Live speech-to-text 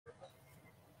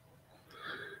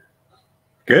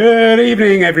Good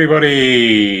evening,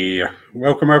 everybody.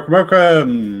 Welcome, welcome,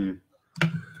 welcome. A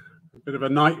bit of a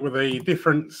night with a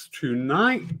difference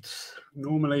tonight.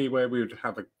 Normally, where we would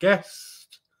have a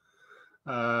guest,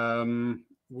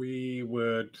 we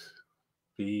would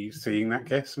be seeing that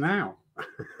guest now.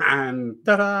 And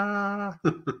ta-da!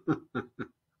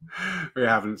 We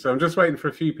haven't. So I'm just waiting for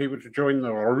a few people to join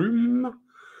the room.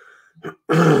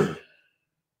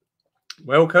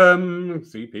 Welcome.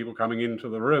 See people coming into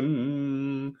the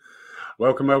room.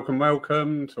 Welcome, welcome,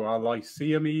 welcome to our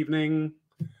Lyceum evening.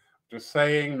 Just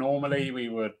saying, normally we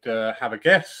would have a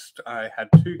guest. I had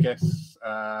two guests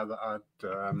that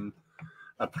I'd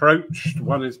approached.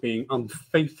 One is being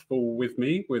unfaithful with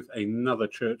me with another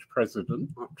church president.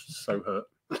 I'm just so hurt.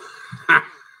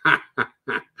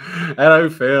 Hello,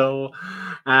 Phil.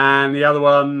 And the other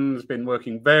one's been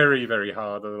working very, very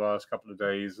hard over the last couple of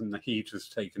days, and the heat has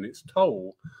taken its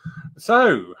toll.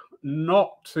 So,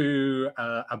 not to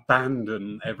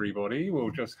abandon everybody, we'll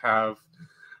just have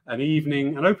an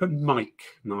evening, an open mic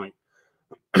night.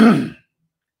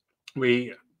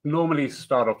 We normally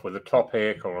start off with a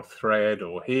topic or a thread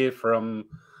or hear from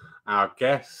our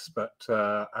guests, but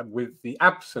with the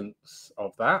absence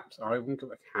of that, I'm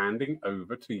handing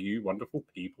over to you wonderful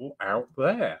people out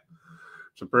there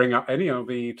to bring up any of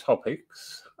the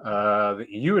topics that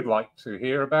you would like to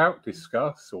hear about,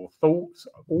 discuss, or thoughts,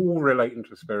 all relating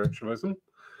to spiritualism.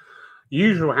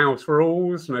 Usual house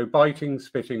rules: no biting,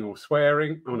 spitting, or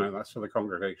swearing. Oh no, that's for the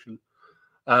congregation.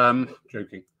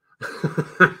 Joking.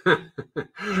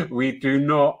 We do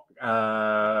not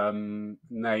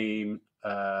name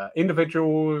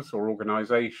individuals or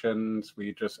organizations.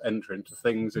 We just enter into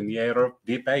things in the area of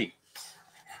debate.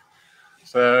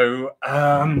 So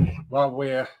while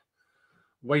we're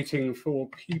waiting for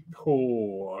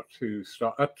people to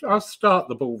start, I'll start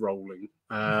the ball rolling.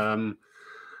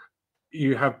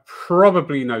 You have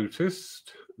probably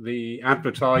noticed the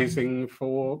advertising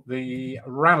for the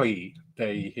rally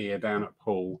day here down at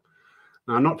Poole.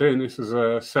 Now, I'm not doing this as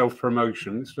a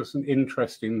self-promotion. It's just an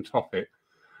interesting topic.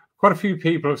 Quite a few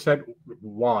people have said,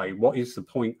 why? What is the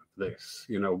point of this?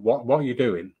 You know, what are you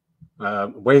doing?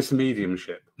 Where's the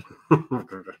mediumship?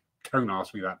 Don't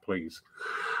ask me that, please.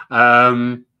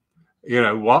 You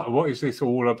know, what is this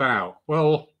all about?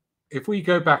 Well, if we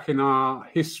go back in our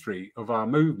history of our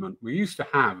movement, we used to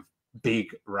have big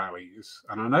rallies.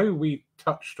 And I know we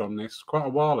touched on this quite a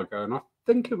while ago, and I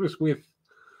think it was with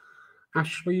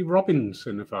Ashley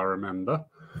Robinson, if I remember.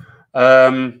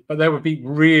 But there would be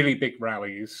really big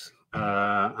rallies,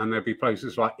 and there'd be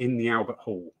places like in the Albert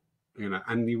Hall, you know,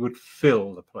 and you would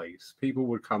fill the place. People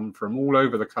would come from all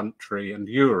over the country and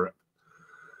Europe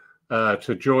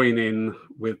to join in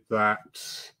with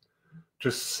that,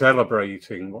 just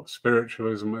celebrating what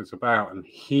spiritualism is about and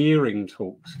hearing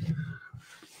talks.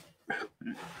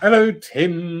 Hello,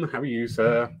 Tim. How are you,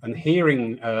 sir? And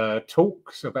hearing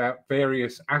talks about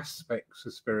various aspects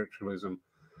of spiritualism.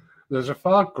 There's a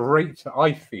far greater,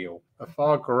 I feel, a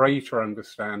far greater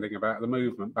understanding about the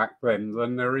movement back then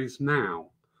than there is now.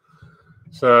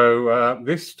 So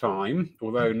this time,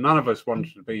 although none of us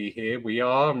wanted to be here, we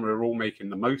are, and we're all making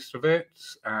the most of it.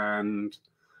 And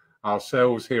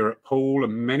ourselves here at Poole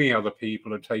and many other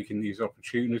people are taking these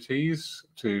opportunities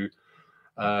to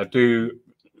do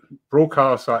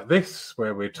broadcasts like this,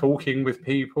 where we're talking with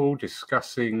people,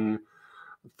 discussing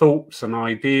thoughts and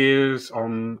ideas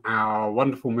on our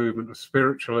wonderful movement of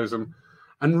spiritualism,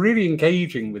 and really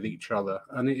engaging with each other.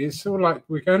 And it's sort of like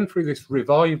we're going through this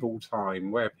revival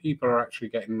time where people are actually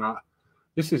getting that,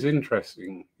 this is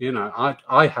interesting, you know,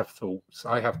 I have thoughts,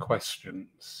 I have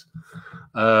questions,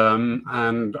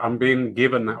 and I'm being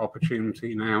given that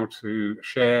opportunity now to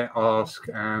share, ask,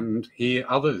 and hear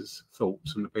others'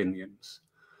 thoughts and opinions.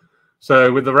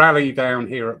 So with the rally down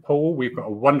here at Poole, we've got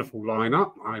a wonderful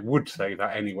lineup. I would say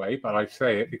that anyway, but I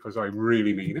say it because I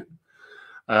really mean it.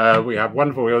 We have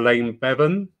wonderful Elaine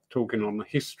Bevan talking on the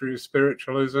history of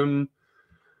spiritualism,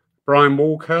 Brian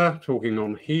Walker talking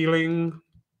on healing,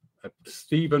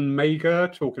 Stephen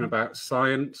Mager talking about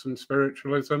science and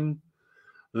spiritualism,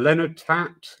 Leonard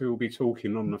Tatt, who will be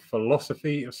talking on the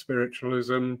philosophy of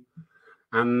spiritualism,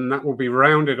 and that will be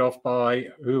rounded off by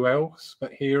who else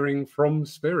but hearing from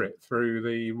spirit through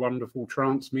the wonderful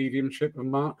trance mediumship of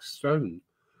Mark Stone.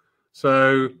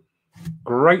 So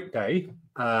great day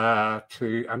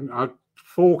and I'm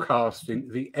forecasting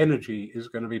the energy is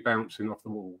going to be bouncing off the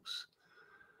walls.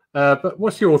 But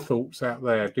what's your thoughts out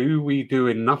there? Do we do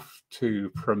enough to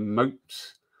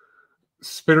promote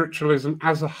spiritualism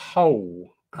as a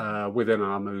whole within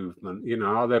our movement? You know,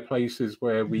 are there places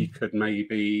where we could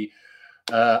maybe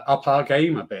up our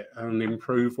game a bit and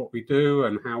improve what we do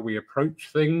and how we approach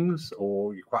things,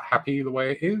 or you're quite happy the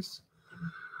way it is.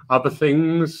 Other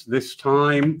things, this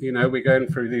time, you know, we're going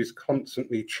through these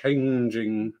constantly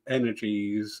changing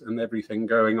energies and everything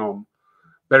going on.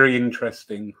 Very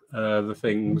interesting, the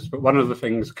things. But one of the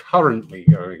things currently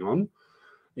going on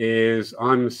is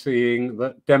I'm seeing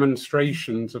that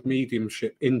demonstrations of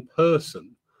mediumship in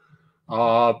person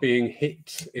are being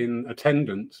hit in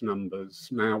attendance numbers.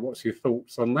 Now, what's your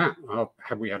thoughts on that?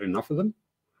 Have we had enough of them?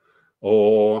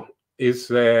 Or is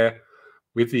there,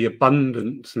 with the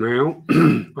abundance now,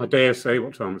 I dare say,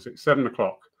 what time is it? 7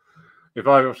 o'clock. If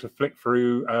I were to flick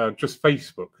through just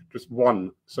Facebook, just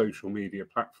one social media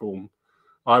platform,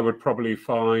 I would probably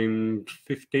find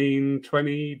 15,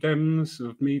 20 dems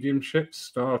of mediumship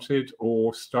started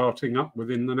or starting up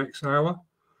within the next hour.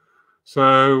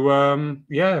 So,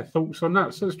 yeah, thoughts on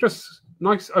that. So it's just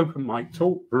nice open mic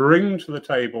talk, bring to the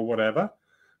table whatever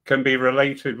can be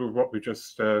related with what we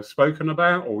just spoken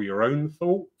about, or your own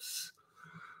thoughts.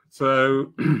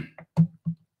 So,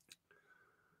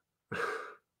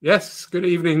 yes, good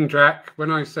evening, Jack.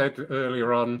 When I said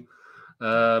earlier on,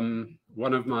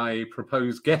 one of my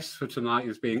proposed guests for tonight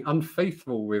is being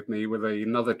unfaithful with me with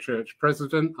another church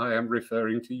president, I am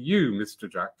referring to you,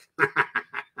 Mr. Jack.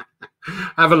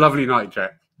 Have a lovely night,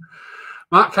 Jack.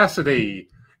 Mark Cassidy,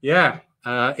 yeah,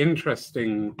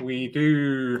 interesting. We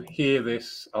do hear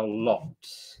this a lot.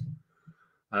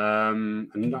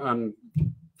 And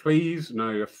please,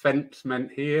 no offense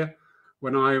meant here.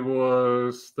 When I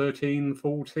was 13,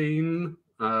 14,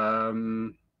 I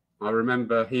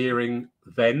remember hearing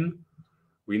then,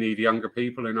 we need younger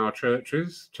people in our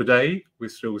churches. Today, we're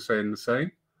still saying the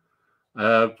same.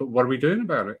 But what are we doing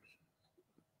about it?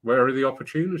 Where are the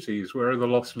opportunities? Where are the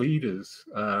lost leaders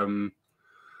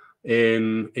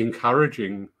in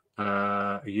encouraging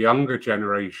younger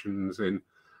generations?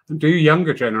 Do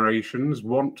younger generations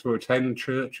want to attend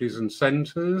churches and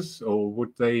centres, or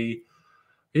would they,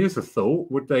 here's a thought,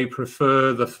 would they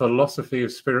prefer the philosophy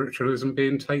of spiritualism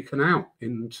being taken out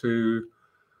into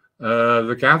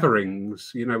the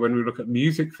gatherings? You know, when we look at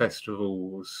music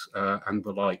festivals and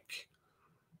the like,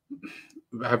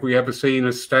 have we ever seen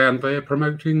a stand there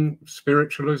promoting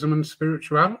spiritualism and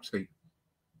spirituality?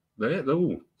 There,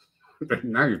 oh,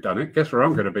 now you've done it. Guess where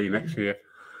I'm going to be next year?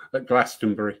 At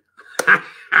Glastonbury.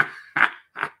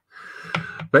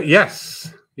 But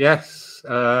yes,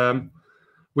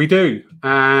 we do,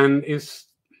 and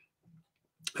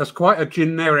that's quite a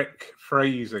generic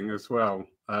phrasing as well.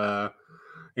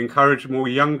 Encourage more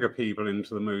younger people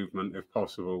into the movement if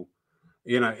possible.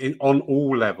 You know, on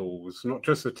all levels, not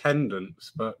just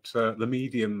attendance, but the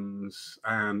mediums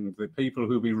and the people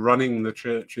who will be running the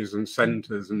churches and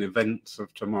centres and events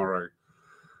of tomorrow,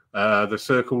 the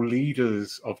circle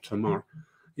leaders of tomorrow.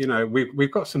 You know,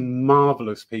 we've got some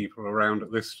marvellous people around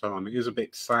at this time. It is a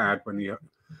bit sad when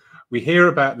we hear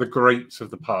about the greats of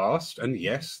the past, and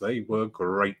yes, they were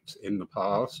great in the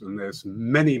past, and there's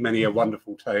many a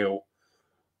wonderful tale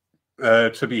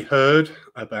to be heard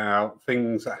about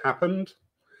things that happened.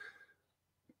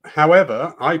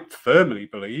 However, I firmly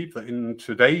believe that in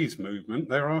today's movement,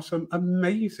 there are some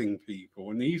amazing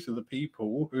people, and these are the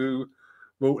people who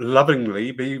will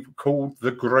lovingly be called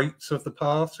the greats of the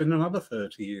past in another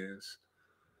 30 years.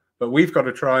 But we've got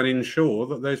to try and ensure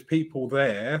that there's people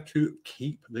there to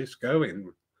keep this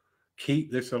going,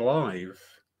 keep this alive.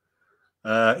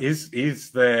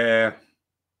 Is there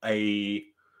a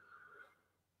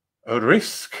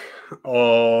risk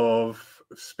of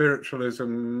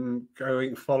spiritualism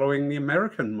following the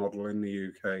American model in the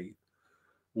UK,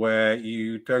 where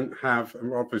you don't have,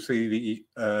 obviously the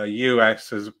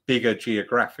US is bigger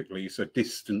geographically, so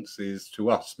distances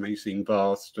to us may seem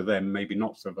vast, to them maybe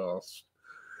not so vast,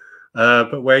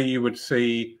 but where you would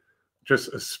see just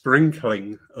a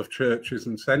sprinkling of churches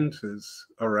and centres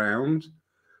around.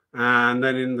 And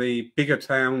then in the bigger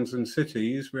towns and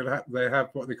cities, they have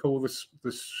what they call the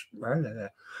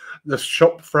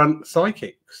shop front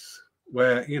psychics,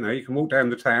 where, you know, you can walk down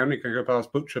the town, you can go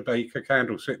past butcher, baker,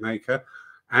 candlestick maker,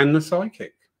 and the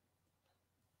psychic.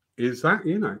 Is that,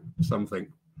 you know, something?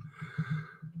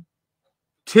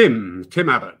 Tim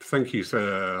Abbott, thank you,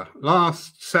 sir.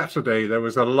 Last Saturday, there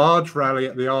was a large rally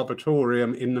at the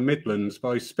Arboretum in the Midlands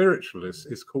by spiritualists.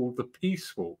 It's called the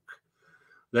Peace Walk.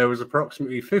 There was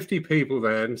approximately 50 people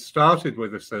there, and started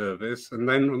with a service, and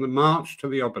then on the march to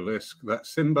the obelisk that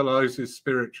symbolises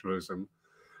spiritualism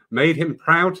made him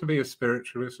proud to be a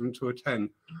spiritualist and to attend.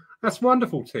 That's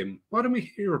wonderful, Tim. Why don't we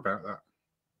hear about that?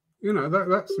 You know,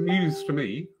 that's news to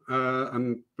me,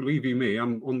 and believe you me,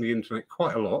 I'm on the internet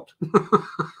quite a lot.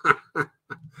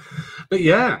 But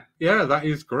yeah, that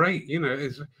is great. You know,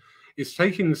 it's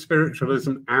taking the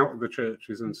spiritualism out of the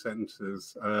churches and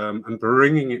centres and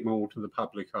bringing it more to the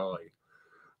public eye.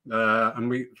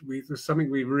 And there's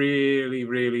something we really,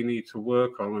 really need to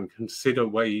work on and consider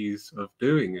ways of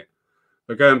doing it.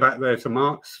 But going back there to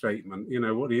Mark's statement, you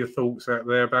know, what are your thoughts out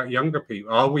there about younger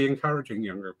people? Are we encouraging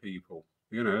younger people?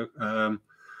 You know,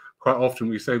 quite often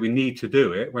we say we need to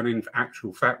do it, when in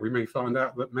actual fact we may find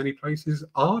out that many places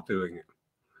are doing it.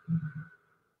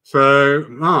 So,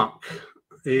 Mark,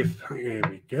 here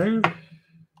we go.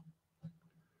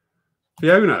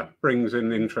 Fiona brings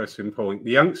in an interesting point.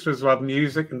 The youngsters love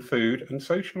music and food and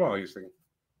socialising.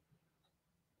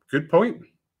 Good point.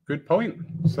 Good point.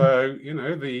 So, you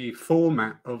know, the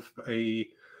format of a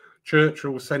church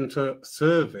or centre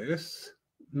service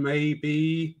may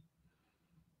be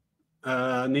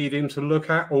needing to look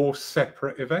at, or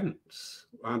separate events.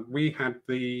 We had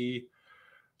the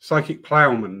Psychic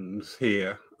Ploughmans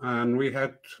here, and we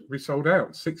sold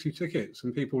out 60 tickets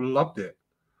and people loved it.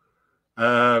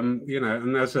 You know,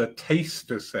 and as a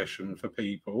taster session for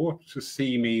people to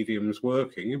see mediums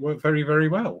working, it worked very, very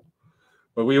well.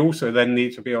 But we also then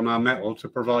need to be on our mettle to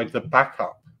provide the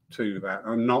backup to that,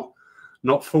 and not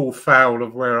fall foul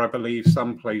of where I believe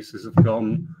some places have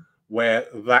gone, where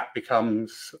that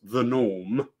becomes the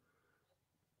norm,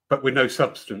 but with no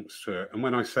substance to it. And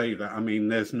when I say that, I mean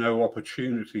there's no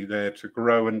opportunity there to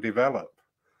grow and develop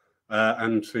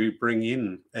and to bring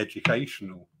in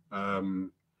educational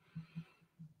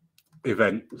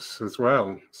events as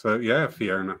well. So yeah,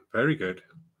 Fiona, very good.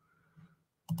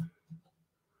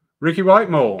 Ricky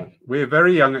Whitemore, we're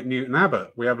very young at Newton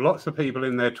Abbot. We have lots of people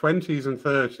in their 20s and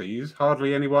 30s,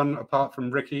 hardly anyone apart from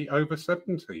Ricky over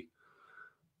 70.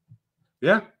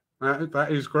 Yeah,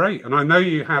 that is great. And I know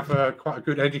you have quite a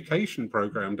good education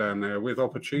program down there with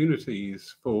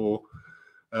opportunities for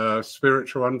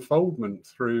spiritual unfoldment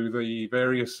through the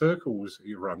various circles that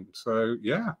you run. So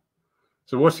yeah.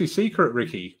 So what's your secret,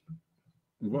 Ricky?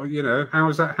 Well, you know, how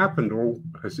has that happened, or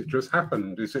has it just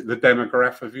happened? Is it the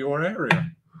demographic of your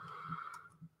area?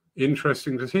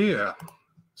 Interesting to hear.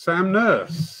 Sam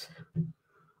Nurse,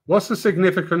 what's the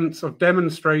significance of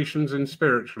demonstrations in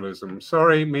spiritualism?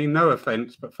 Sorry, mean no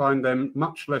offense, but find them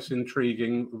much less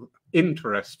interesting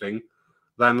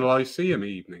than Lyceum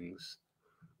evenings.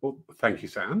 Well, thank you,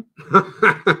 Sam.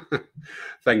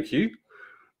 Thank you.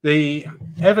 The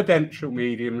evidential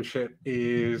mediumship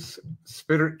is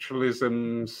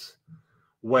spiritualism's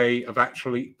way of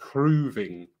actually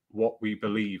proving what we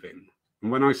believe in.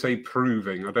 And when I say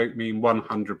proving, I don't mean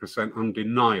 100%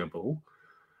 undeniable,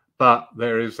 but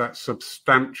there is that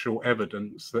substantial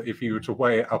evidence that if you were to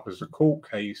weigh it up as a court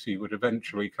case, you would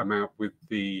eventually come out with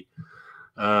the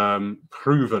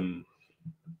proven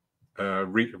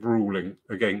ruling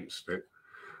against it.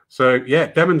 So yeah,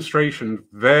 demonstrations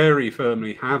very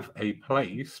firmly have a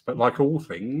place, but like all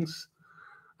things,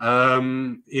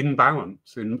 in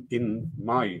balance, in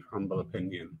my humble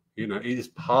opinion. You know, it is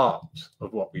part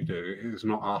of what we do. It is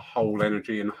not our whole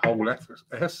energy and whole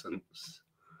essence.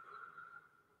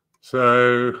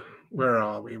 So where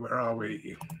are we? Where are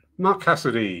we? Mark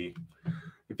Cassidy.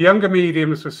 If younger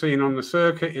mediums were seen on the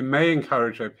circuit, it may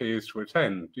encourage their peers to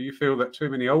attend. Do you feel that too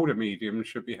many older mediums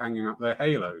should be hanging up their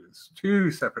halos? Two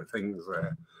separate things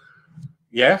there.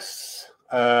 Yes.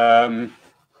 An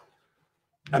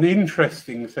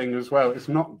interesting thing as well. It's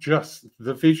not just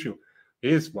the visual.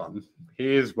 Here's one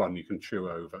you can chew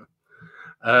over.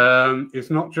 It's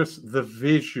not just the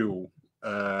visual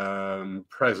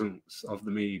presence of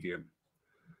the medium.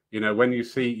 You know, when you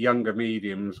see younger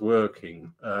mediums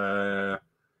working,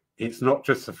 it's not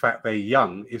just the fact they're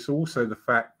young, it's also the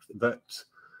fact that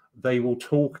they will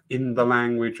talk in the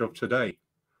language of today.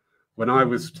 When I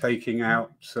was taking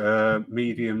out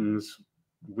mediums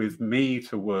with me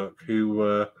to work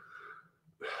who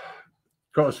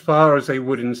got as far as they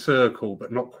would in circle,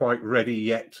 but not quite ready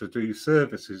yet to do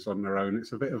services on their own,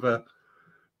 it's a bit of a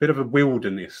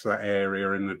wilderness, that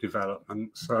area in the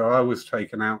development. So I was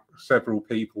taking out several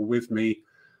people with me,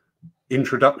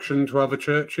 introduction to other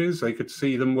churches. They could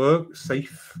see them work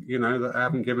safe, you know, that I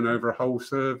haven't given over a whole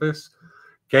service,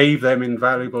 gave them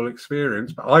invaluable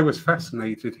experience. But I was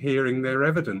fascinated hearing their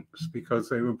evidence, because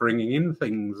they were bringing in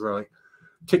things like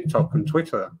TikTok and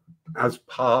Twitter as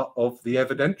part of the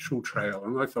evidential trail.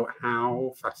 And I thought,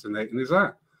 how fascinating is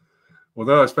that?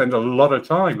 Although I spend a lot of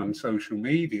time on social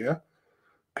media,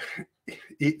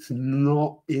 it's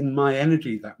not in my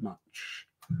energy that much.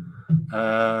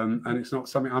 And it's not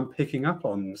something I'm picking up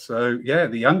on. So yeah,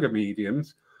 the younger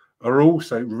mediums are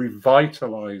also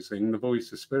revitalizing the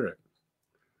voice of spirit.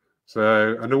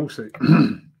 So, and also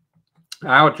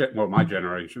my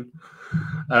generation,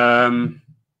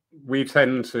 we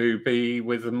tend to be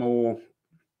with the more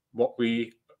what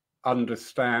we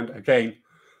understand again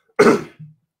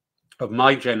of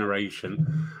my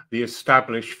generation, the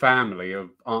established family of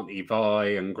Auntie Vi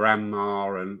and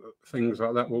Grandma and things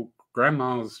like that. Well,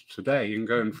 grandmas today and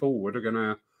going forward are going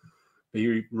to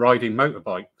be riding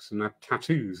motorbikes and have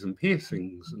tattoos and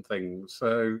piercings and things.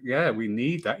 So yeah, we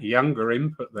need that younger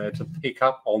input there to pick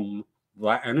up on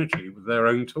that energy with their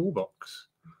own toolbox.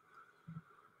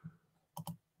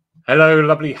 Hello,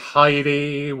 lovely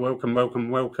Heidi. Welcome, welcome,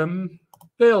 welcome.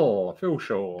 Phil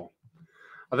Shaw.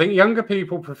 I think younger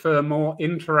people prefer more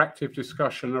interactive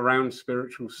discussion around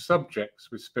spiritual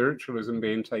subjects, with spiritualism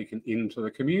being taken into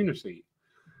the community.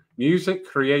 Music,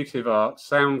 creative art,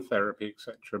 sound therapy,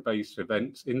 etc. based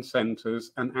events in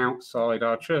centres and outside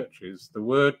our churches. The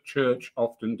word church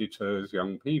often deters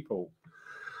young people.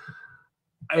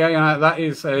 Yeah, that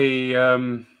is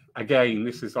again,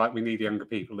 this is like we need younger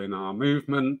people in our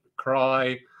movement,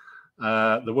 cry.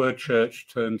 The word church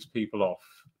turns people off.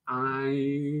 I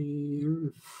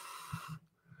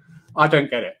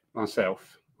don't get it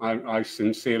myself. I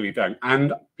sincerely don't.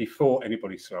 And before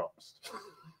anybody starts,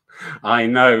 I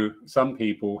know some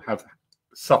people have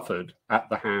suffered at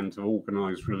the hands of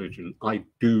organised religion. I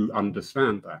do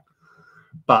understand that.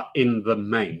 But in the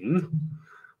main,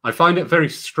 I find it a very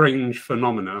strange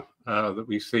phenomena that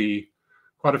we see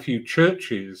quite a few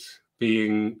churches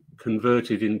being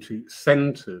converted into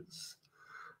centres,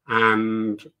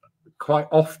 and quite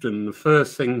often the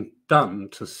first thing done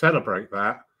to celebrate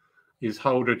that is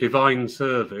hold a divine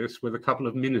service with a couple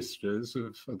of ministers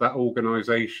of that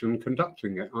organisation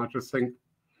conducting it. I just think,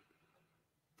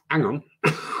 hang on.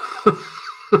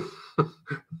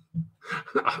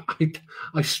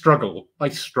 I struggle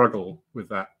with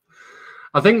that.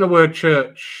 I think the word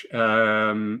church,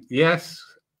 yes,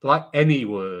 like any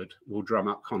word, will drum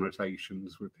up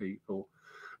connotations with people,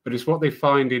 but it's what they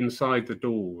find inside the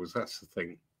doors. That's the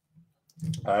thing.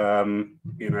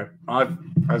 You know,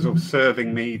 as a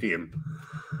serving medium,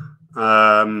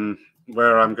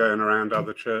 where I'm going around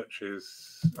other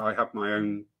churches, I have my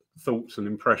own thoughts and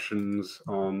impressions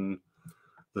on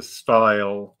the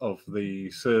style of the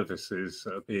services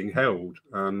that are being held,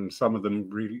 and some of them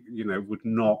really, you know, would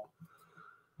not,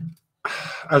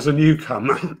 as a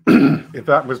newcomer, if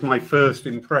that was my first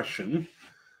impression,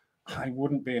 I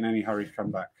wouldn't be in any hurry to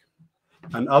come back.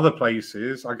 And other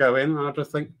places I go in and I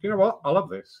just think, you know what, I love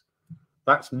this.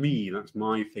 That's me, that's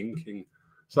my thinking.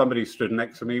 Somebody stood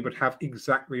next to me would have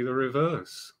exactly the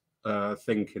reverse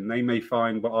thinking. They may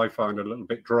find what I find a little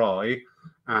bit dry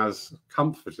as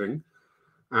comforting,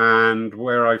 and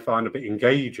where I find a bit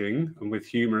engaging and with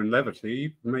humour and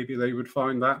levity, maybe they would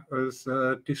find that as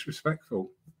disrespectful.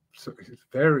 So it's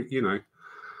very, you know,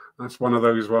 that's one of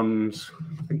those ones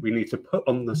I think we need to put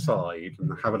on the side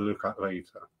and have a look at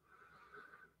later.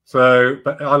 So,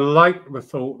 but I like the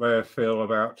thought there, Phil,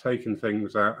 about taking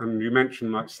things out. And you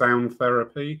mentioned like sound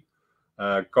therapy,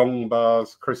 gong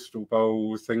bars, crystal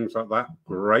bowls, things like that.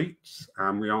 Great.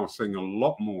 And we are seeing a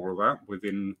lot more of that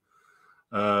within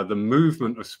the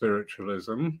movement of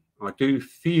spiritualism. I do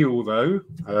feel, though,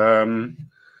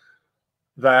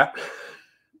 that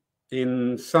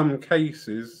in some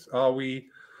cases, are we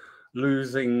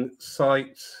losing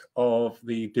sight of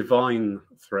the divine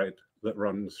thread that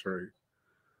runs through?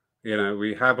 You know,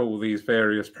 we have all these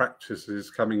various practices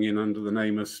coming in under the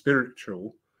name of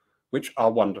spiritual, which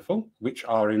are wonderful, which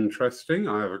are interesting.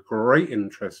 I have a great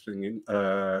interest in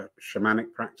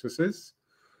shamanic practices.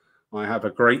 I have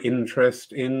a great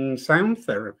interest in sound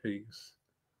therapies.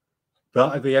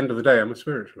 But at the end of the day, I'm a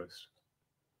spiritualist.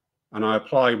 And I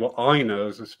apply what I know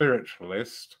as a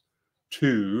spiritualist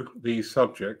to these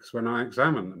subjects when I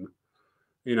examine them.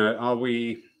 You know, are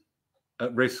we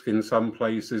at risk in some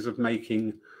places of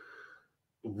making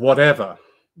whatever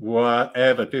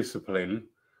discipline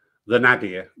the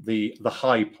nadir, the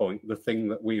high point, the thing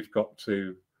that we've got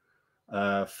to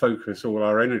focus all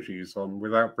our energies on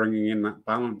without bringing in that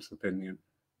balance opinion?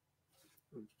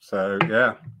 So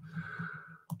yeah,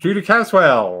 Judy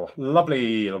Caswell,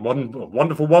 lovely,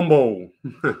 wonderful womble.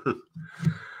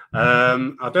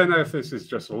 I don't know if this is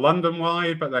just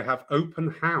London-wide, but they have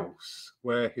open house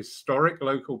where historic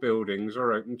local buildings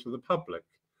are open to the public.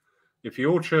 If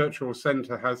your church or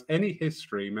centre has any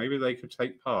history, maybe they could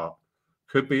take part.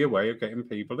 Could be a way of getting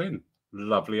people in.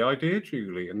 Lovely idea,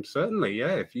 Julie. And certainly,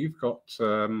 yeah, if you've got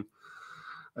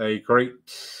a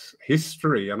great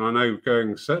history, and I know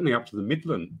going certainly up to the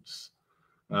Midlands,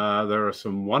 there are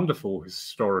some wonderful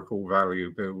historical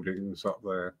value buildings up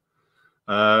there.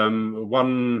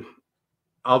 One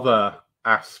other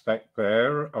aspect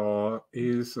there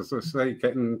is, as I say,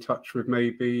 getting in touch with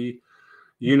maybe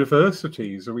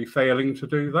universities. Are we failing to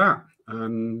do that?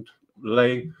 And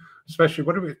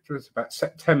especially, it's about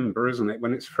September, isn't it,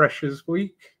 when it's Freshers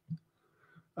Week?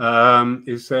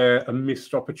 Is there a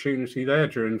missed opportunity there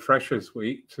during Freshers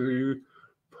Week to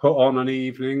put on an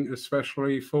evening,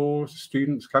 especially for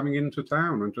students coming into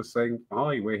town and just saying,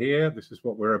 hi, we're here, this is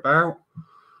what we're about.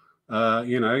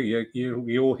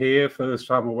 You're here, first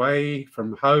time away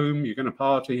from home, you're going to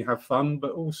party, have fun,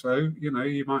 but also,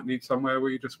 you might need somewhere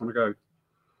where you just want to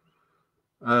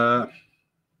go.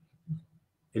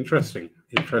 Interesting.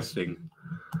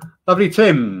 Lovely.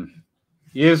 Tim,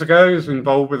 years ago, I was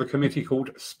involved with a committee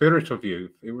called Spirit of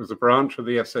Youth. It was a branch of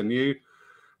the SNU.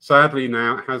 Sadly,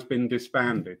 now it has been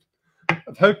disbanded.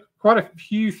 I've heard quite a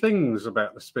few things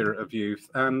about the Spirit of Youth,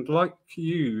 and like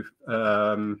you,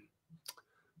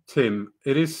 Tim,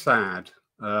 it is sad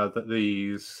that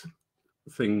these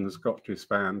things got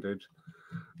disbanded.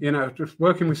 Just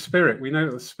working with spirit, we know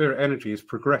that the spirit energy is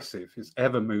progressive, it's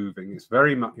ever moving, it's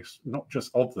very much, it's not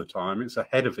just of the time, it's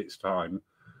ahead of its time.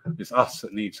 It's us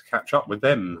that needs to catch up with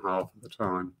them half of the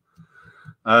time.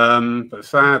 But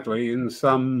sadly, in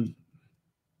some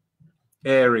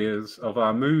areas of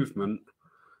our movement,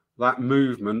 that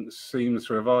movement seems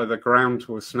to have either ground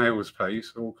to a snail's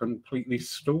pace or completely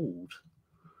stalled.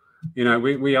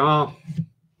 We are,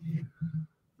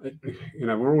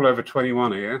 we're all over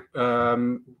 21 here.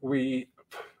 We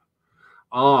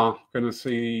are going to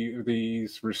see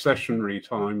these recessionary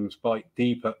times bite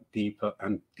deeper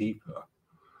and deeper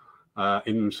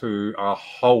into our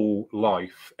whole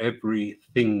life.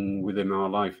 Everything within our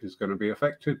life is going to be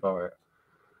affected by it.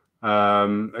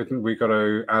 I think we've got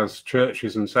to, as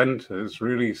churches and centres,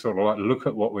 really sort of like look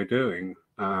at what we're doing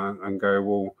and go,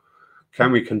 well,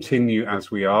 can we continue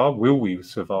as we are? Will we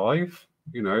survive?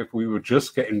 If we were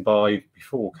just getting by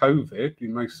before COVID,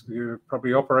 you're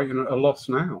probably operating at a loss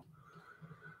now.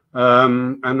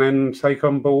 And then take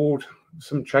on board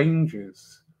some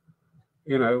changes.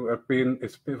 It's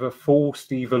a bit of a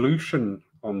forced evolution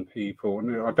on people.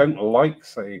 And I don't like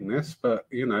saying this, but,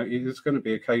 it is going to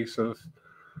be a case of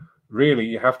really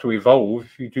you have to evolve.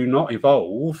 If you do not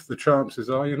evolve, the chances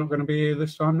are you're not going to be here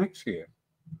this time next year.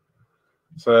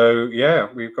 So, yeah,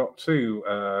 we've got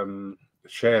to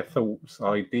share thoughts,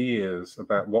 ideas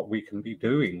about what we can be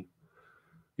doing.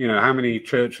 How many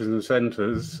churches and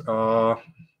centres are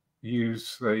used,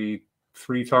 say,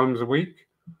 3 times a week?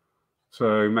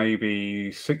 So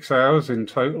maybe 6 hours in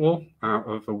total out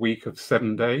of a week of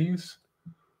 7 days.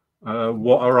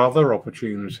 What are other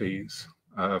opportunities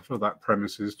for that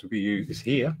premises to be used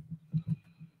here?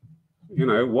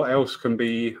 What else can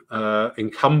be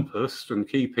encompassed and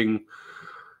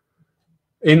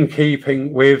in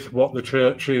keeping with what the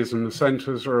churches and the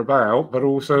centres are about, but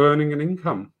also earning an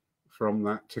income from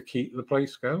that to keep the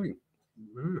place going.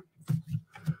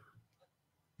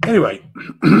 Anyway,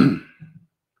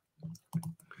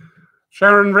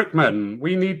 Sharon Rickman,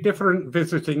 we need different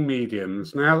visiting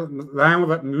mediums. Now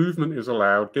that movement is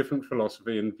allowed, different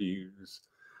philosophy and views.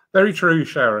 Very true,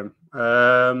 Sharon.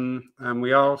 And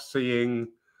we are seeing,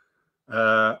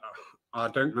 I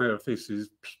don't know if this is,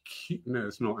 no,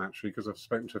 it's not actually, because I've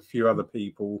spoken to a few other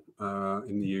people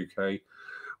in the UK.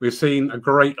 We're seeing a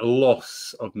great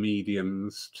loss of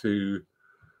mediums to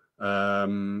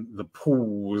the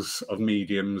pools of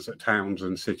mediums that towns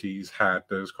and cities had.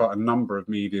 There's quite a number of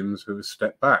mediums who have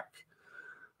stepped back.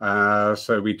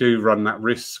 So we do run that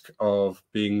risk of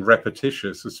being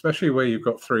repetitious, especially where you've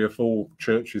got 3 or 4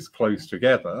 churches close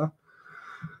together.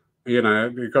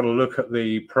 You've got to look at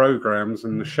the programs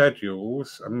and the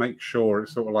schedules and make sure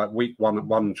it's sort of like week 1 at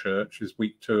one church is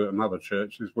week 2 at another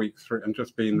church is week 3, and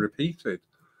just being repeated.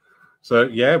 So,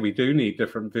 yeah, we do need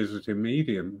different visiting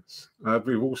mediums.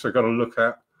 We've also got to look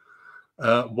at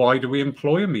why do we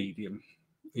employ a medium?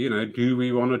 Do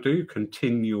we want to do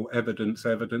continual evidence?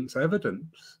 Those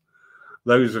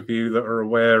of you that are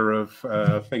aware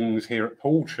of things here at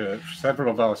Paul Church,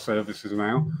 several of our services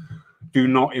now do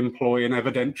not employ an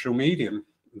evidential medium.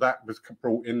 That was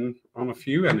brought in on a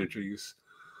few energies.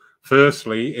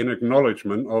 Firstly, in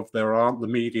acknowledgement of there aren't the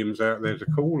mediums out there to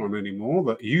call on anymore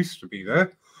that used to be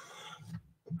there.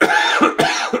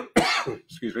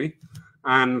 Excuse me.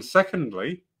 And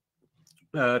secondly,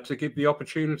 to give the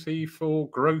opportunity for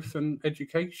growth and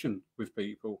education with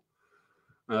people.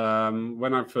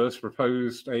 When I first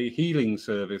proposed a healing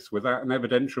service without an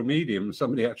evidential medium,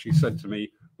 somebody actually said to me,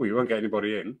 well, you won't get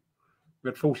anybody in. We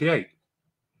had 48.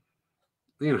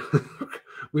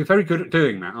 We're very good at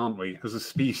doing that, aren't we, as a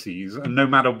species? And no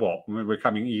matter what, we're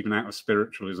coming even out of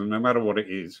spiritualism, no matter what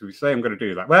it is. We say, I'm going to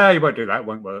do that. Well, you won't do that, it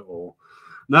won't work. Or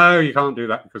No, you can't do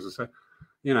that because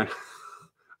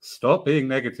stop being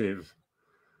negative.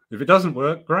 If it doesn't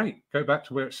work, great. Go back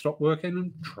to where it stopped working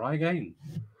and try again.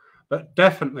 But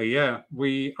definitely, yeah,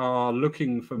 we are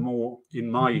looking for more,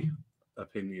 in my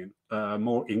opinion,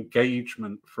 more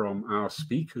engagement from our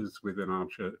speakers within our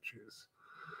churches.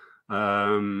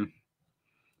 And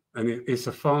it's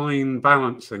a fine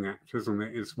balancing act, isn't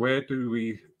it? Is where do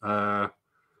we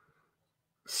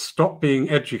stop being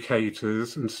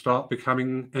educators and start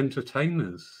becoming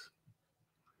entertainers?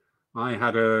 I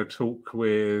had a talk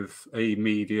with a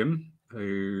medium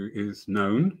who is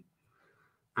known,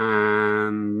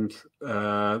 and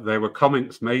there were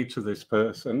comments made to this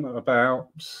person about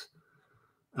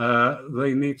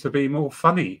they need to be more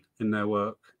funny in their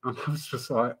work. And I was just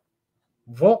like,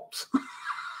 what?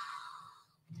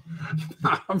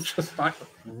 I'm just like,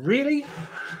 really?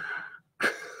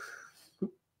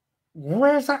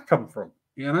 Where's that come from?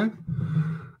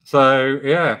 So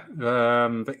yeah,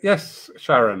 but yes,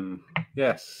 Sharon,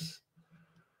 yes.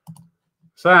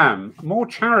 Sam, more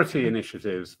charity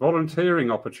initiatives,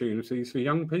 volunteering opportunities for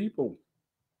young people.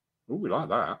 Oh, we like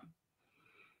that.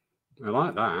 I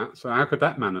like that. So how could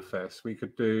that manifest? We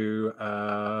could do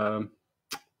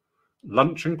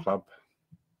luncheon club.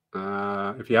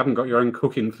 If you haven't got your own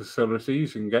cooking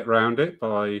facilities, you can get around it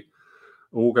by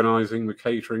organising with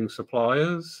catering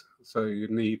suppliers. So you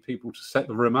need people to set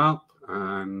the room up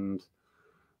and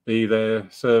be there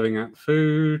serving out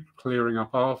food, clearing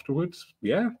up afterwards.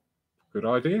 Yeah, good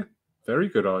idea. Very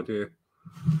good idea.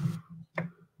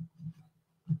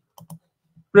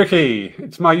 Ricky,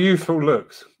 it's my youthful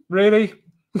looks. Really?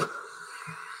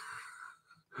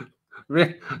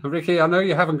 Ricky, I know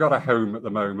you haven't got a home at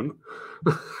the moment,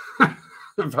 but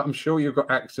I'm sure you've got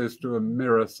access to a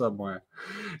mirror somewhere.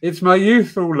 It's my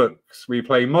youthful looks. We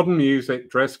play modern music,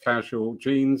 dress casual,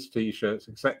 jeans, t-shirts,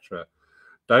 etc.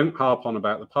 Don't harp on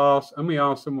about the past, and we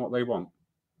ask them what they want.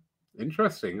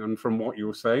 Interesting. And from what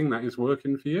you're saying, that is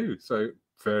working for you. So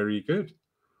very good.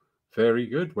 Very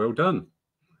good. Well done.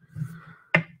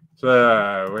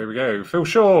 So here we go. Phil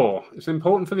Shaw. It's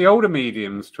important for the older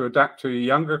mediums to adapt to a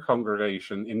younger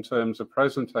congregation in terms of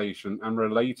presentation and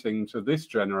relating to this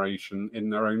generation in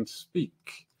their own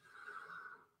speak.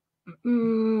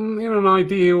 In an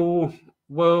ideal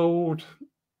world,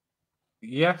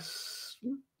 yes.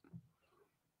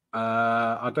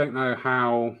 I don't know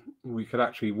how we could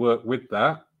actually work with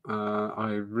that.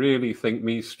 I really think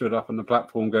me stood up on the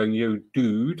platform going, "Yo,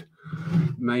 dude,"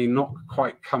 may not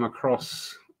quite come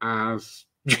across as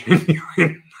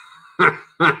genuine.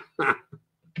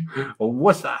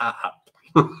 What's up?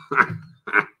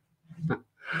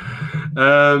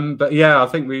 But yeah, I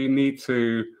think we need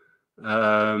to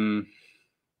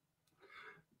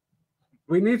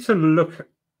look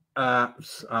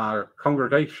at our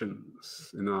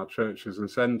congregations in our churches and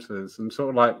centres and sort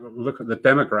of like look at the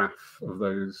demograph of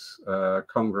those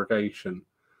congregation.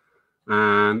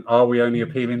 And are we only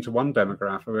appealing to one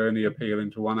demographic? Are we only appealing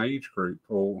to one age group?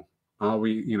 Or are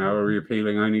we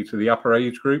appealing only to the upper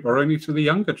age group or only to the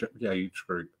younger age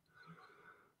group?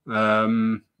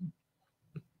 Do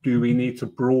we need to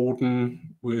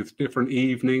broaden with different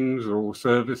evenings or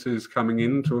services coming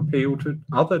in to appeal to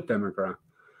other demographics?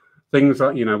 Things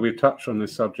like, we've touched on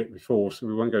this subject before, so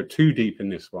we won't go too deep in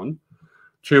this one.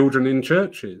 Children in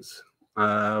churches.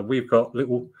 We've got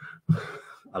little...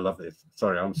 I love this.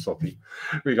 Sorry, I'm soppy.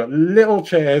 We've got little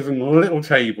chairs and little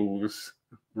tables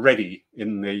ready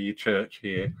in the church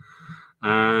here.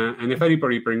 And if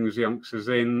anybody brings youngsters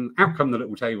in, out come the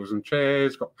little tables and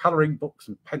chairs, got colouring books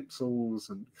and pencils,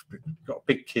 and got a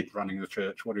big kid running the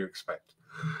church. What do you expect?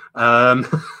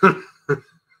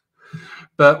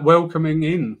 But welcoming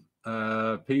in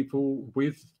people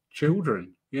with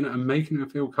children, and making them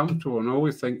feel comfortable. And I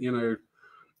always think,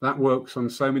 that works on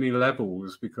so many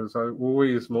levels, because I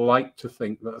always like to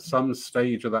think that at some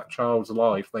stage of that child's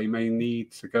life, they may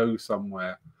need to go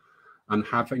somewhere. And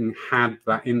having had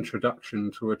that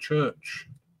introduction to a church,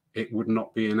 it would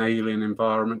not be an alien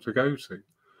environment to go to.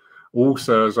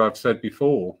 Also, as I've said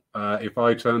before, if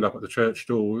I turned up at the church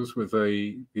doors with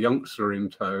a youngster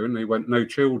in tow and they went, "No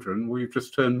children," we've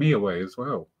just turned me away as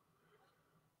well.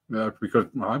 Because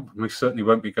I certainly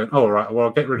won't be going, "Oh, right, well,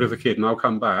 I'll get rid of the kid and I'll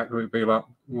come back." We'd be like,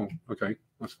 "Well, okay,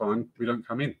 that's fine. We don't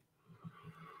come in."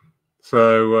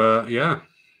 So, yeah.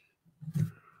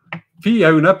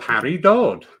 Fiona Parry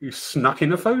Dodd, who snuck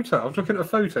in a photo. I was looking at a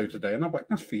photo today and I'm like,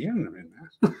 "That's Fiona in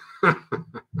there."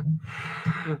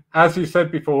 As you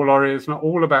said before, Laurie, it's not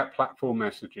all about platform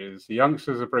messages. The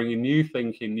youngsters are bringing new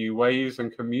thinking, new ways,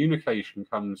 and communication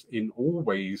comes in all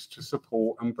ways to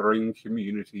support and bring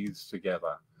communities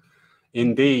together.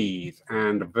 Indeed,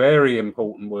 and a very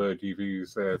important word you've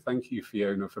used there. Thank you,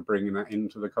 Fiona, for bringing that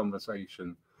into the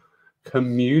conversation.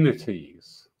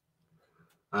 Communities.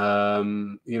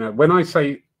 You know, when I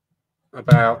say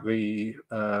about the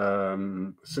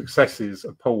successes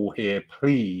of Paul here,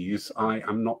 please, I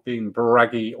am not being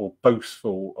braggy or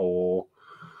boastful or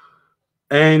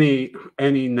any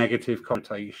negative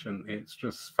connotation. It's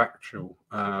just factual.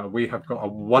 We have got a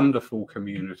wonderful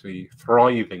community,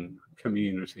 thriving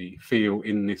community feel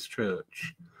in this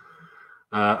church.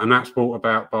 And that's brought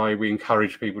about by we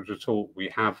encourage people to talk. We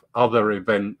have other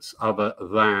events other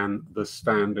than the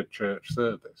standard church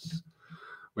service.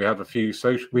 We have a few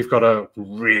social. We've got a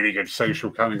really good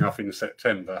social coming up in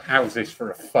September. How's this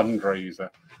for a fundraiser?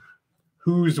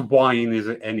 Whose wine is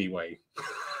it anyway?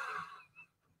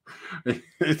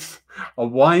 It's a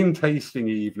wine tasting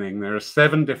evening. There are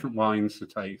 7 different wines to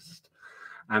taste,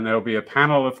 and there'll be a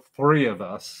panel of 3 of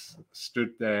us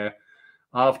stood there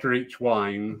after each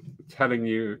wine telling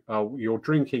you, oh, you're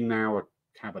drinking now a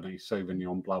Cabernet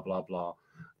Sauvignon, blah, blah, blah.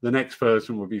 The next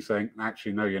person will be saying,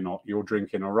 actually, no, you're not. You're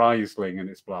drinking a Riesling and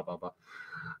it's blah, blah, blah.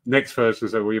 Next person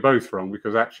says, well, you're both wrong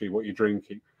because actually what you're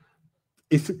drinking.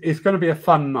 It's going to be a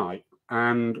fun night.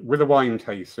 And with a wine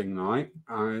tasting night,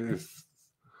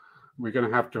 we're going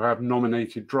to have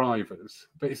nominated drivers.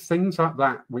 But it's things like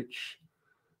that which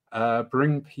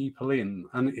bring people in.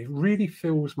 And it really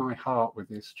fills my heart with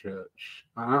this church.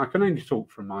 And I can only talk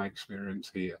from my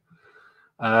experience here.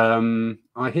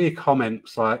 I hear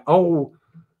comments like, oh,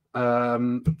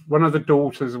 one of the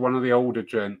daughters of one of the older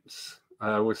gents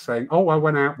was saying, oh, I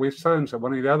went out with so-and-so,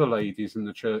 one of the other ladies in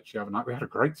the church the other night. We had a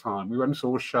great time. We went and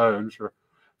saw a show and saw a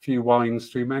few wines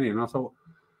too many. And I thought,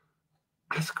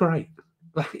 that's great.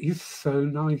 That is so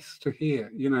nice to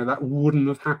hear. You know, that wouldn't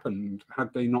have happened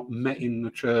had they not met in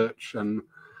the church and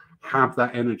have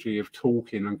that energy of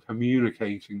talking and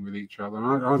communicating with each other.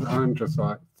 And I'm just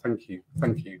like, thank you,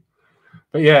 thank you.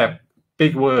 But yeah,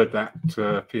 big word that,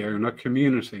 Fiona,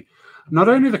 community. Not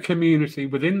only the community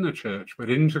within the church, but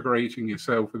integrating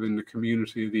yourself within the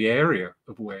community of the area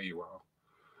of where you are.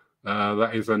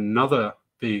 That is another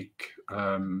big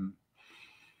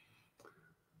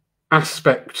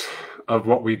aspect of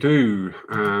what we do,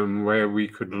 where we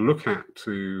could look at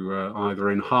to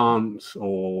either enhance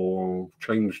or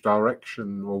change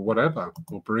direction or whatever,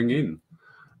 or bring in.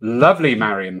 Lovely,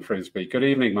 Marion Frisbee. Good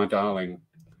evening, my darling.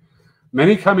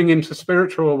 Many coming into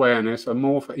spiritual awareness are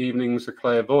more for evenings of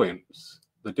clairvoyance,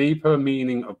 the deeper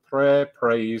meaning of prayer,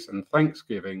 praise, and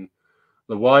thanksgiving,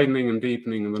 the widening and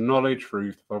deepening of the knowledge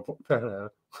through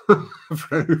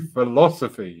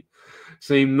philosophy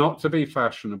seem not to be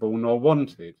fashionable nor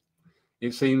wanted.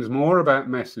 It seems more about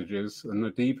messages and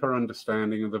a deeper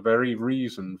understanding of the very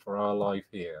reason for our life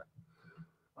here.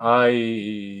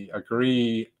 I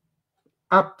agree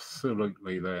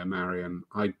absolutely there, Marion.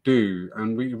 I do.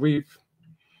 And we've,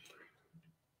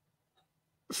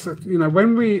 so, you know,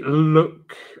 when we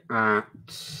look at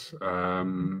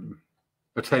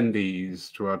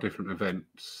attendees to our different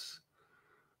events,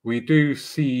 we do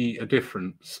see a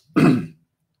difference.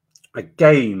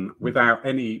 Again, without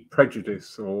any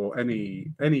prejudice or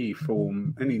any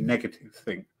form, any negative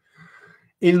thing.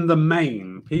 In the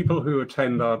main, people who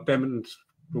attend our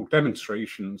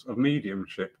demonstrations of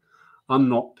mediumship are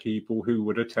not people who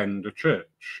would attend a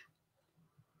church.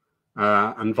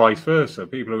 And vice versa.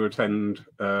 People who attend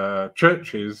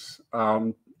churches are,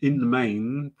 in the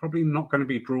main, probably not going to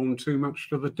be drawn too much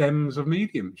to the Dems of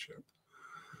mediumship.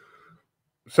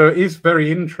 So it is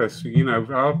very interesting, you know,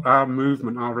 our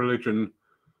movement, our religion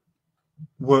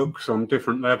works on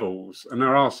different levels. And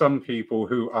there are some people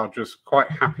who are just quite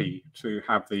happy to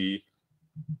have the,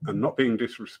 and not being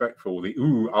disrespectful, the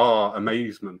ooh-ah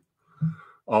amazement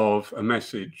of a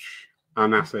message,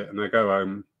 and that's it, and they go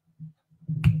home,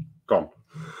 gone.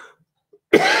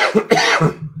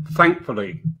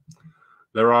 Thankfully,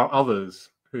 there are others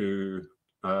who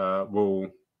will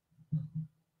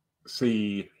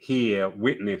see, hear,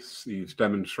 witness these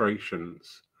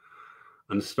demonstrations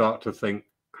and start to think,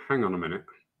 hang on a minute,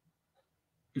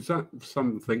 is that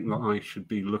something that I should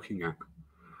be looking at?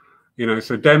 You know,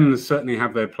 so Dems certainly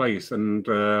have their place, and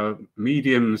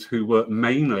mediums who work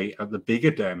mainly at the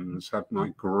bigger Dems have my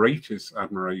greatest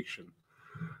admiration.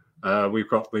 We've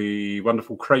got the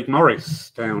wonderful Craig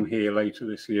Morris down here later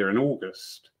this year in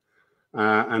August,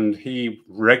 and he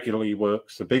regularly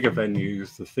works the bigger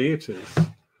venues, the theatres.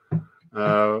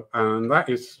 And that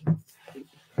is,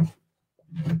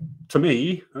 to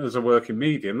me, as a working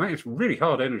medium, that is really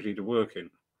hard energy to work in.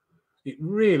 It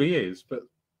really is. But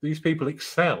these people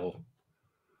excel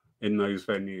in those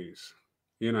venues,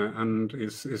 you know, and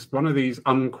it's one of these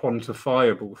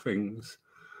unquantifiable things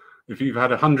If you've had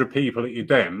 100 people at your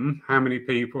dem, how many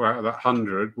people out of that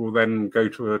 100 will then go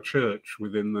to a church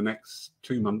within the next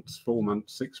 2 months, 4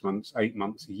 months, 6 months, 8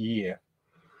 months, a year?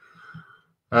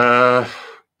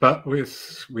 But we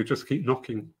just keep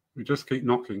knocking. We just keep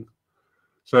knocking.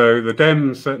 So the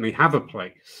Dems certainly have a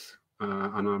place,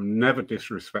 and I'm never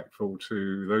disrespectful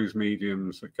to those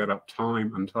mediums that get up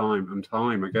time and time and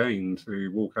time again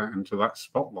to walk out into that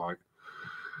spotlight.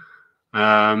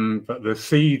 But the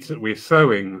seeds that we're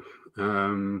sowing,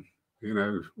 you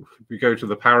know, if we go to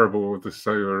the parable of the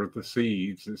sower of the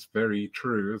seeds, it's very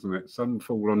true, isn't it? Some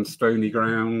fall on stony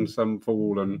ground, some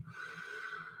fall on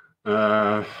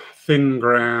thin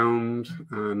ground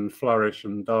and flourish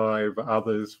and die, but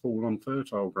others fall on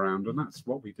fertile ground. And that's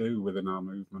what we do within our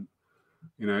movement.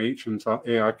 You know,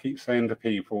 I keep saying to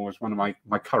people, as one of my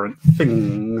current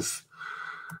things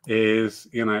is,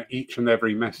 you know, each and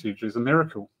every message is a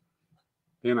miracle.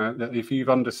 You know, that if you've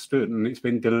understood and it's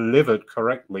been delivered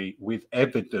correctly with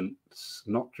evidence,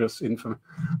 not just information.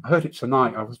 I heard it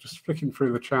tonight. I was just flicking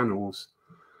through the channels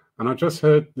and I just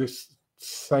heard this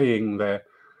saying there.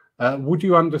 Would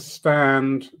you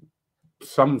understand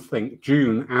something,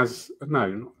 June, as, no,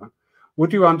 not that.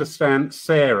 Would you understand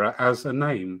Sarah as a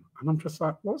name? And I'm just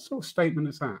like, what sort of statement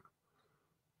is that?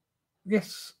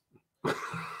 Yes.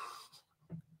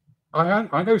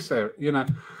 I know Sarah, you know.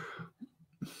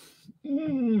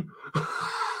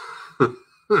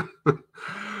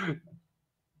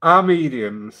 Our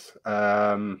mediums,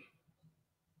 I've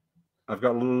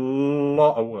got a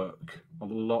lot of work.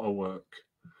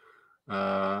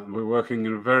 We're working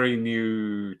in a very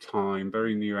new time,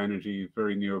 very new energy,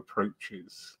 very new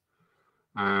approaches.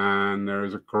 And there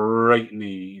is a great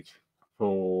need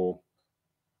for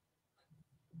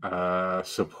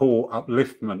support,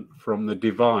 upliftment from the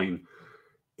divine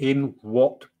in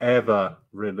whatever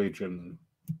religion,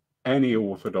 any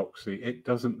orthodoxy, it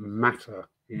doesn't matter.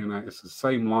 You know, it's the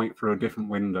same light through a different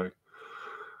window.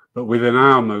 But within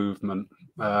our movement,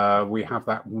 we have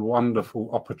that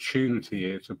wonderful opportunity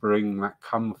here to bring that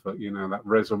comfort, you know, that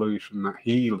resolution, that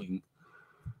healing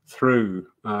through.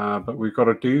 But we've got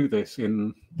to do this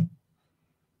in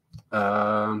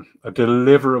a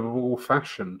deliverable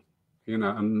fashion, you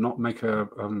know, and not make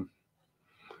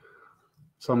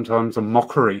sometimes a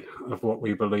mockery of what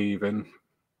we believe in.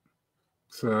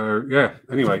 So, yeah,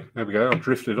 anyway, there we go. I've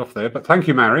drifted off there. But thank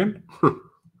you, Marion.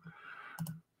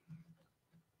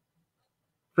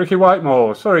 Ricky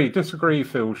Whitemore, sorry, disagree,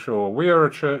 Phil Shaw. We are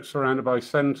a church surrounded by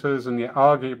centres and yet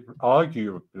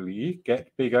arguably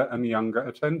get bigger and younger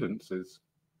attendances.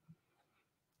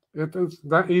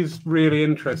 That is really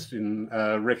interesting,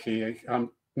 Ricky. I've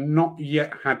not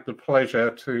yet had the pleasure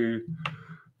to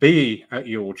be at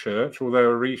your church, although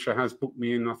Arisha has booked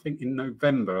me in, I think, in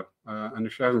November. And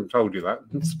if she hasn't told you that,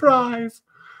 surprise!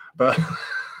 But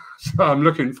so I'm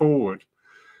looking forward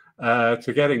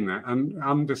to getting that and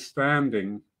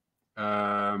understanding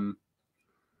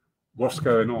what's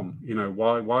going on. You know,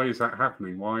 why is that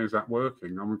happening? Why is that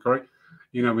working? I'm great.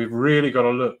 You know, we've really got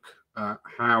to look at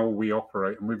how we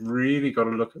operate, and we've really got to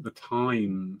look at the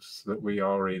times that we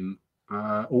are in.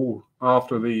 All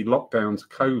after the lockdowns,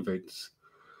 COVIDs.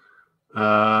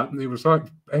 It was like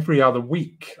every other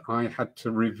week I had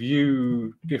to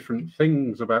review different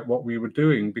things about what we were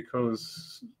doing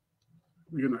because,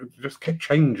 you know, it just kept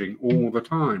changing all the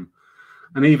time.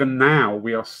 And even now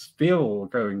we are still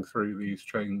going through these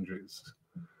changes.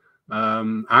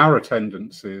 Our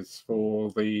attendances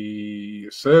for the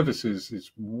services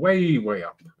is way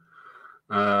up.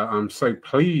 I'm so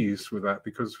pleased with that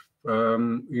because,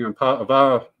 you know, part of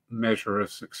our measure of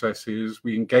success is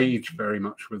we engage very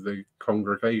much with the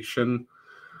congregation.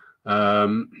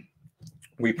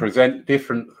 We present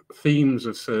different themes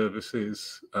of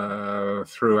services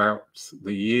throughout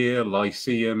the year: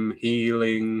 Lyceum,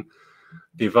 healing,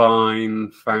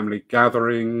 divine, family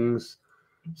gatherings.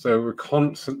 So we're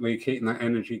constantly keeping that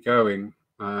energy going.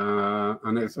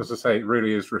 And it's, as I say, it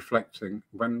really is reflecting.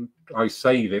 When I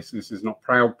say this is not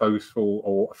proud, boastful,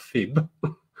 or a fib.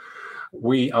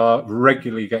 We are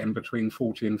regularly getting between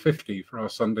 40 and 50 for our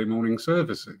Sunday morning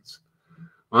services.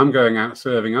 I'm going out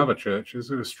serving other churches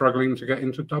who are struggling to get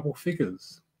into double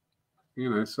figures. You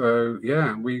know, so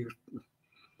yeah, we'll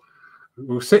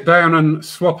sit down and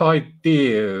swap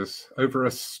ideas over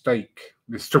a steak,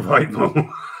 Mr. Whitemore.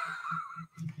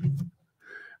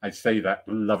 I say that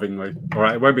lovingly. All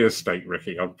right, it won't be a steak,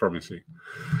 Ricky, I promise you.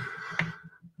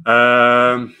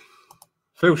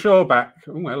 Phil Shaw back.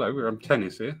 Oh, hello, we're on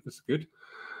tennis here. That's good.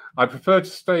 I prefer to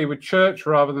stay with church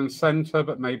rather than centre,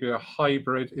 but maybe a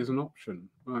hybrid is an option.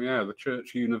 Oh, yeah, the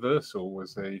church universal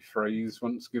was a phrase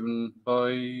once given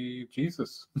by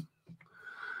Jesus.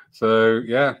 So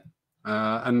yeah,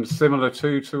 and similar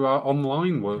to our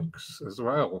online works as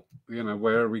well. You know,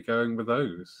 where are we going with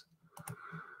those?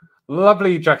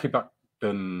 Lovely, Jackie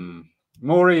Buckton.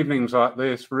 More evenings like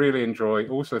this. Really enjoy.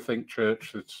 Also think church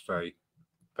should stay.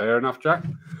 Fair enough, Jack.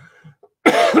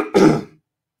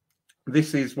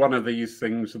 This is one of these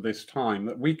things of this time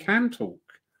that we can talk.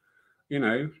 You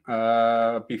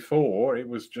know, before it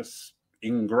was just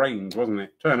ingrained, wasn't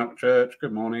it? Turn up church,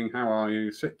 good morning, how are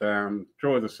you? Sit down,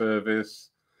 enjoy the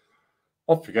service,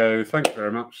 off you go, thank you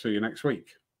very much, see you next week.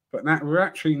 But now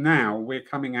we're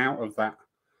coming out of that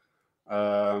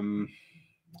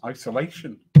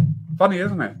isolation. Funny,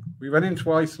 isn't it? We went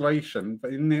into isolation,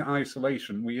 but in the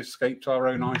isolation, we escaped our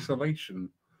own isolation.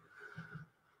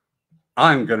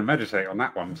 I'm going to meditate on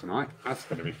that one tonight. That's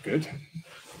going to be good.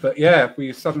 But yeah,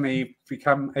 we suddenly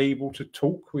become able to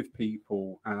talk with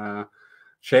people,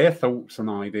 share thoughts and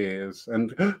ideas,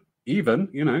 and even,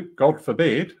 you know, God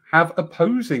forbid, have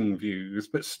opposing views,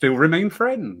 but still remain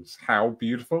friends. How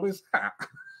beautiful is that?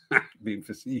 Being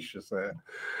facetious there.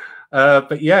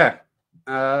 But yeah,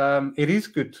 it is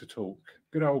good to talk.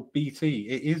 Good old BT.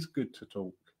 It is good to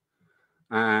talk.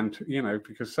 And, you know,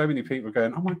 because so many people are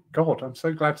going, oh my God, I'm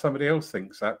so glad somebody else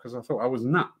thinks that because I thought I was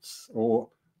nuts. Or,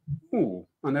 oh,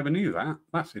 I never knew that.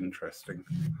 That's interesting.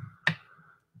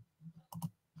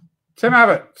 Tim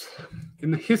Abbott. In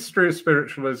the history of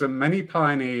spiritualism, many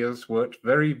pioneers worked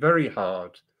very, very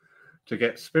hard to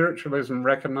get spiritualism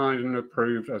recognized and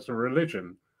approved as a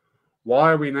religion.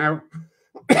 Why are we now...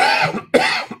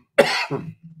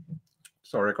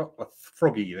 Sorry, I got a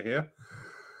froggy here.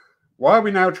 Why are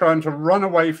we now trying to run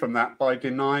away from that by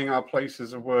denying our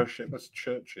places of worship as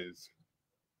churches?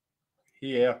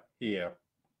 Here.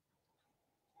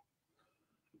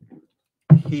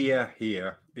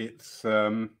 It's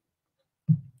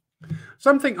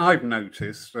something I've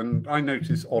noticed, and I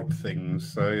notice odd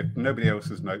things. So if nobody else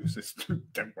has noticed,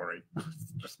 don't worry.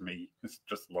 It's just me. It's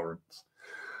just Lawrence.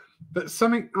 But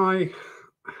something I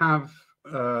have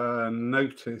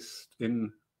noticed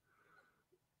in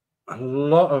a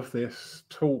lot of this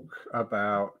talk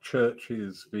about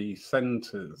churches v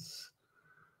centres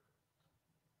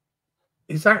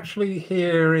is actually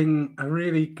hearing a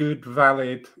really good,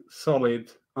 valid,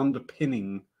 solid,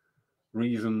 underpinning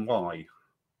reason why.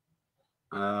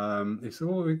 It's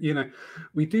all, you know,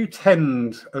 we do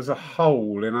tend as a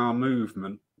whole in our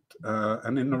movement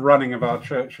and in the running of our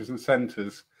churches and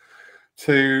centres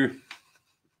to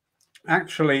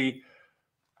actually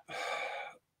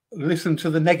listen to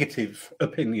the negative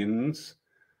opinions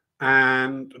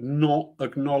and not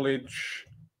acknowledge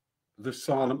the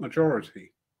silent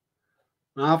majority.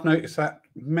 And I've noticed that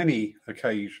many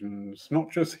occasions,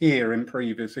 not just here in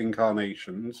previous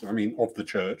incarnations, I mean, of the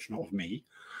church, not of me,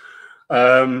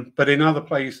 but in other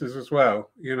places as well.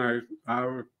 You know,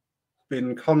 I've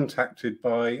been contacted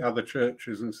by other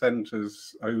churches and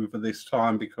centres over this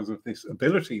time because of this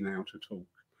ability now to talk.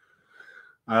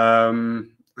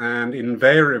 And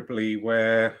invariably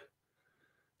where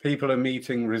people are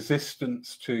meeting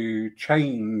resistance to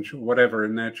change, whatever,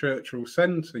 in their church or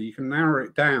centre, you can narrow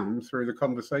it down through the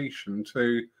conversation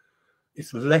to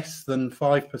it's less than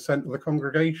 5% of the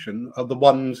congregation are the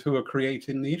ones who are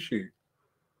creating the issue.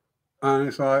 And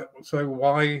it's like, so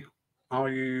why are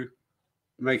you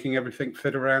making everything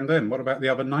fit around them? What about the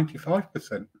other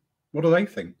 95%? What do they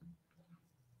think?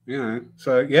 You know,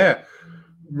 so yeah.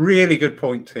 Really good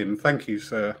point, Tim. Thank you,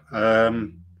 sir.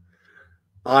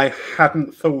 I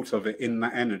hadn't thought of it in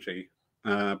that energy,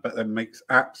 but that makes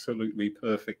absolutely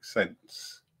perfect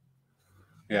sense.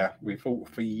 Yeah, we fought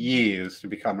for years to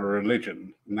become a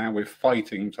religion. Now we're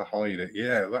fighting to hide it.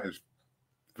 Yeah, that is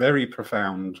very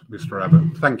profound, Mr.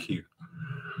 Abbott. Thank you.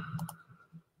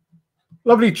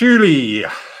 Lovely Julie.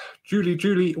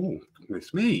 Julie. Oh,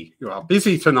 goodness me. You are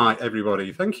busy tonight,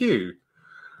 everybody. Thank you.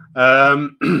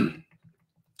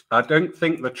 I don't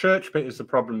think the church bit is the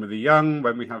problem with the young.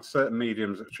 When we have certain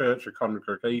mediums at church, a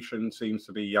congregation seems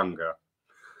to be younger.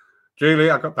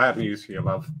 Julie, I've got bad news for you,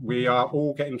 love. We are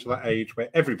all getting to that age where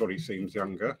everybody seems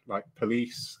younger, like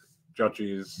police,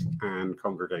 judges, and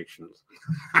congregations.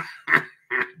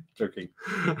 Joking.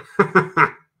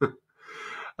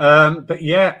 But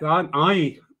yeah,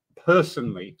 I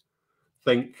personally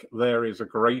think there is a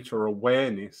greater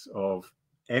awareness of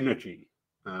energy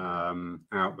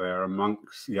out there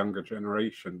amongst younger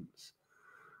generations.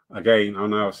 Again, I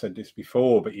know I've said this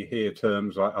before, but you hear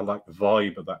terms like, I like the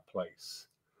vibe of that place.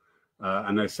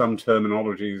 And there's some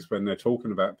terminologies when they're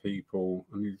talking about people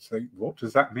and you say, what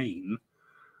does that mean?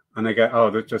 And they go,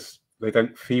 oh, they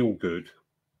don't feel good.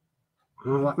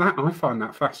 And I'm like, that, I find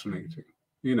that fascinating,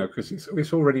 you know, because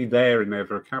it's already there in their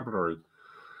vocabulary.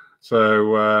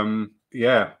 So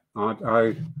yeah,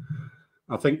 I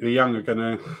think the young are going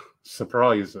to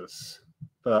surprise us,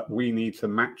 but we need to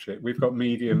match it. We've got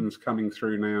mediums coming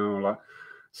through now, like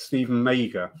Stephen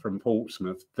Mager from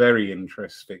Portsmouth, very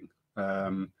interesting,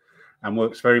 and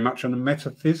works very much on a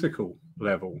metaphysical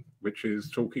level, which is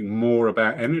talking more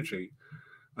about energy.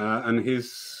 And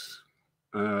his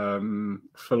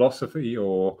philosophy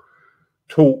or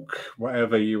talk,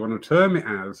 whatever you want to term it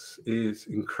as, is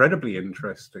incredibly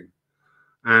interesting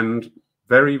and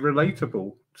very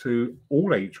relatable to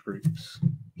all age groups.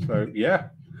 So, yeah.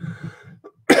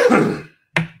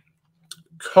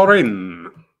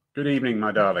 Corinne, good evening,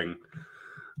 my darling.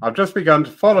 I've just begun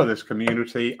to follow this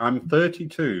community. I'm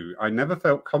 32. I never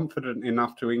felt confident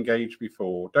enough to engage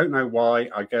before. Don't know why.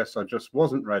 I guess I just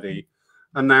wasn't ready.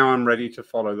 And now I'm ready to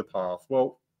follow the path.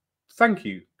 Well, thank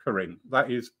you, Corinne.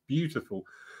 That is beautiful.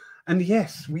 And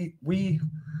yes, we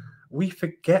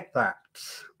forget that.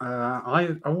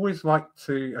 I always like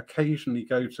to occasionally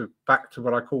go back to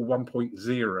what I call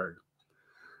 1.0.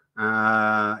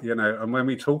 And when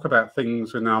we talk about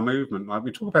things in our movement, like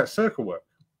we talk about circle work.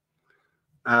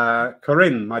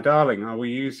 Corinne, my darling, I will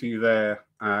use you there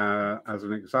as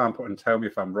an example, and tell me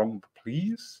if I'm wrong,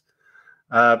 please.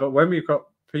 But when we've got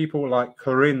people like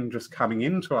Corinne just coming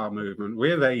into our movement,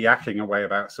 we're there yakking away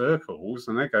about circles,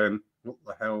 and they're going, what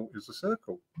the hell is a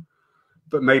circle?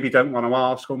 But maybe don't want to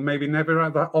ask, or maybe never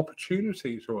had that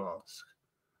opportunity to ask.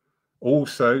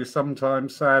 Also,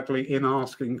 sometimes, sadly, in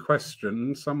asking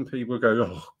questions, some people go,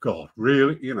 oh, God,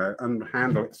 really? And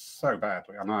handle it so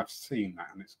badly. And I've seen that,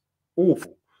 and it's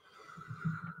awful.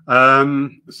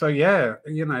 So, yeah,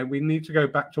 we need to go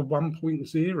back to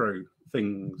 1.0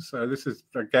 things. So this is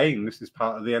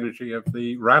part of the energy of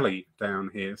the rally down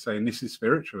here, saying this is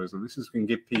spiritualism. This is going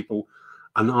to give people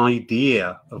an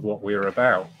idea of what we're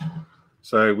about.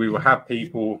 So we will have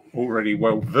people already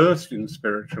well versed in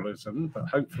spiritualism, but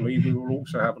hopefully we will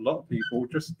also have a lot of people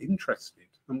just interested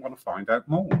and want to find out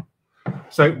more.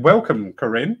 So welcome,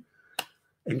 Corinne.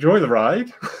 Enjoy the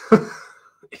ride.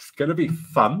 It's going to be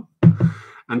fun.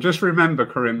 And just remember,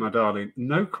 Corinne, my darling,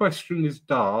 no question is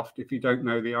daft if you don't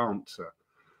know the answer,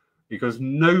 because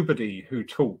nobody who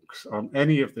talks on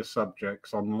any of the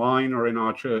subjects online or in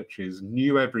our churches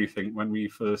knew everything when we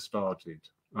first started.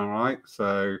 All right,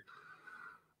 so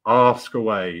ask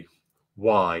away.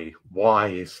 Why? Why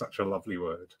is such a lovely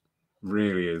word.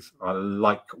 Really is. I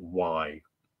like why.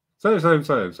 So.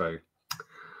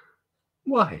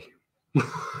 Why?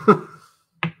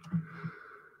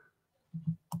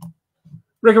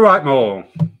 Ricky Whitemore.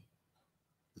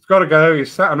 He's got to go.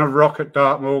 He's sat on a rock at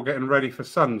Dartmoor getting ready for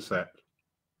sunset.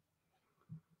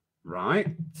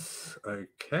 Right.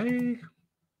 Okay.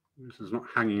 This is not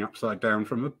hanging upside down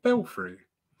from the belfry.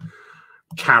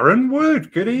 Karen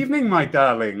Wood. Good evening, my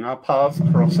darling. Our paths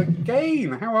cross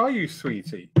again. How are you,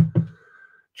 sweetie?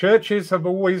 Churches have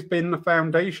always been the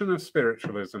foundation of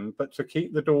spiritualism, but to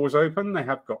keep the doors open, they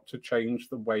have got to change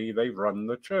the way they run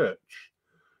the church.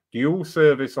 Dual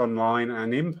service online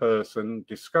and in-person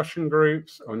discussion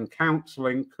groups and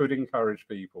counselling could encourage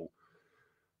people.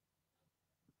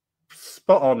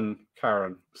 Spot on,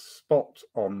 Karen. Spot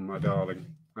on, my darling.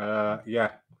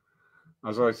 Yeah.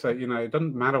 As I say, it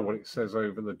doesn't matter what it says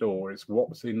over the door. It's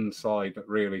what's inside that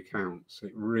really counts.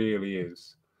 It really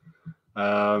is.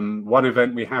 One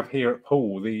event we have here at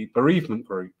Poole, the bereavement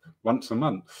group, once a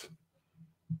month.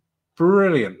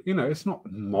 Brilliant. It's not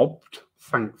mobbed,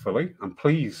 thankfully. I'm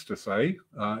pleased to say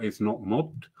it's not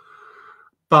mobbed.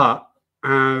 But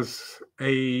as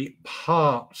a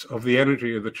part of the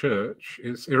energy of the church,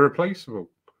 it's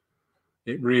irreplaceable.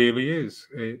 It really is.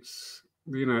 It's,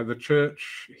 the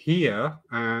church here,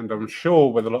 and I'm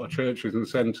sure with a lot of churches and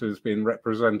centres being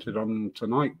represented on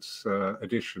tonight's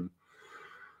edition,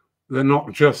 they're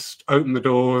not just open the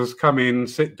doors, come in,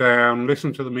 sit down,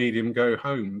 listen to the medium, go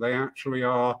home. They actually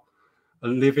are a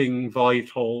living,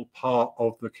 vital part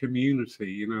of the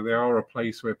community. They are a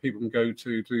place where people can go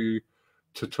to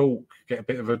talk, get a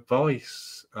bit of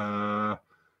advice,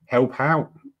 help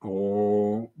out,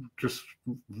 or just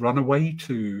run away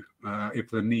to if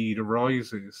the need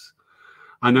arises.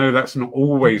 I know that's not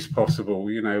always possible.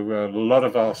 A lot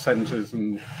of our centres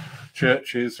and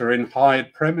churches are in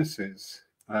hired premises.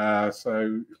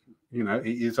 So, it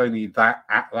is only that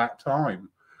at that time.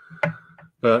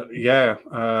 But yeah,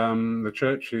 the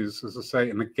churches, as I say,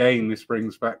 and again, this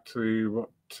brings back to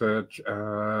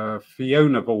what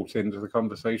Fiona brought into the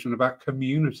conversation about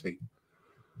community.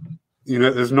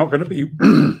 There's not going to be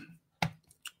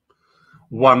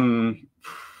one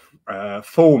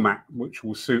format which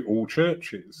will suit all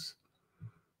churches.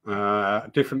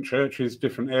 Different churches,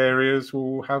 different areas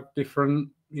will have different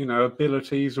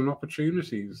abilities and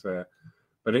opportunities there.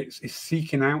 But it's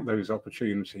seeking out those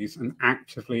opportunities and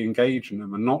actively engaging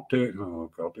them, and not doing, oh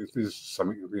God, this is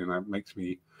something, makes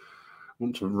me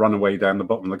want to run away down the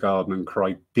bottom of the garden and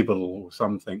cry dibble or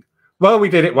something. Well, we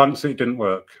did it once, it didn't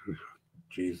work.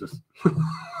 Jesus.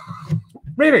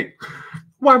 Really?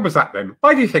 Why was that then?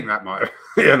 Why do you think that might?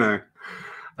 Yeah,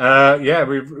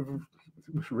 we're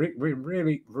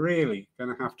really, really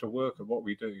going to have to work at what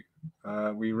we do.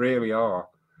 We really are.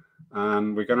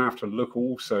 And we're going to have to look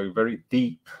also very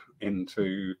deep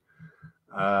into,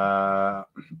 are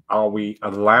we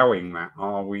allowing that?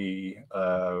 Are we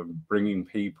bringing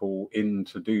people in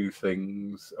to do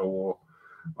things, or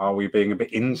are we being a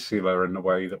bit insular in the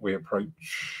way that we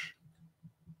approach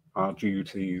our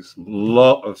duties? A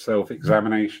lot of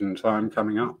self-examination time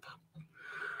coming up.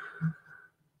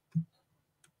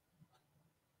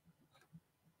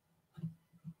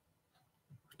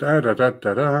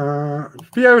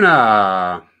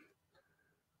 Fiona,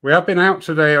 we have been out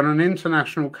today on an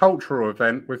international cultural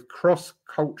event with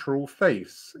cross-cultural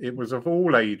face. It was of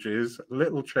all ages,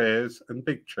 little chairs and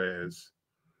big chairs.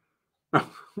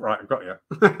 Oh, right, I've got you.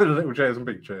 Little chairs and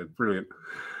big chairs, brilliant.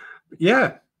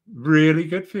 Yeah, really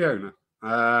good, Fiona.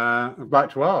 I'd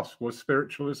like to ask, was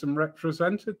spiritualism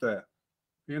represented there?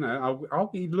 Are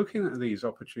we looking at these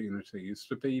opportunities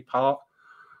to be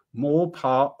more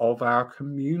part of our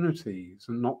communities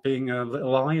and not being a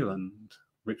little island,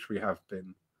 which we have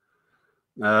been?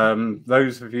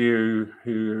 Those of you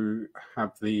who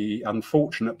have the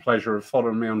unfortunate pleasure of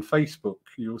following me on Facebook,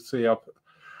 you'll see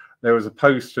there was a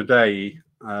post today,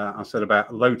 I said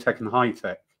about low-tech and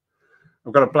high-tech.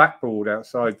 I've got a blackboard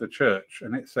outside the church,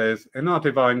 and it says, in our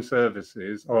divine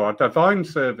services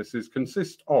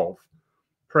consist of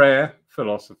prayer,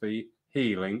 philosophy,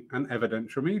 healing, and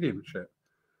evidential mediumship.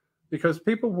 Because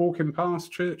people walking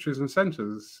past churches and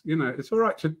centres, it's all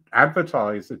right to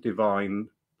advertise a divine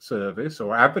service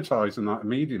or advertise a night of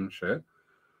mediumship,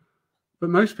 but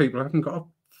most people haven't got a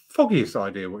foggiest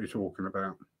idea what you're talking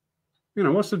about.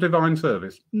 What's the divine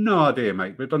service? No idea,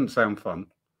 mate, but it doesn't sound fun.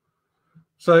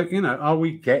 So, are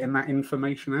we getting that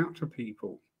information out to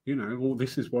people? Well,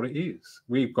 this is what it is.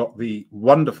 We've got the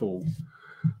wonderful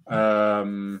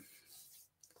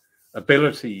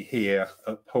ability here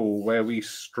at Paul where we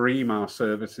stream our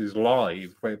services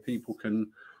live, where people can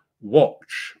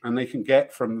watch and they can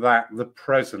get from that the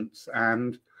presence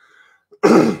and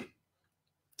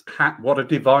what a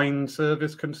divine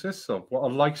service consists of, what a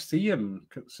Lyceum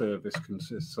service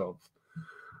consists of,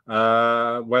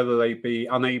 whether they be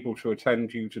unable to attend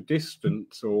due to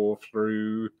distance or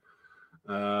through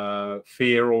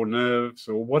fear or nerves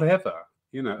or whatever.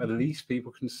 At least people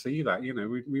can see that.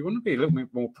 We want to be a little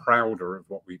bit more prouder of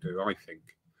what we do, I think,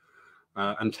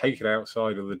 and take it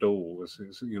outside of the doors.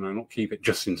 Not keep it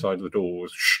just inside the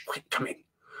doors. Shh, quick, come in.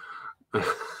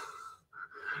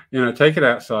 Take it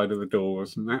outside of the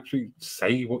doors and actually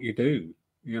say what you do.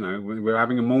 We're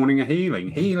having a morning of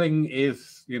healing. Healing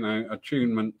is,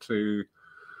 attunement to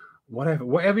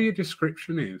whatever your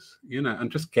description is, and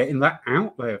just getting that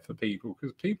out there for people,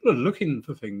 because people are looking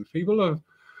for things.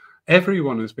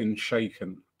 Everyone has been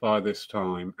shaken by this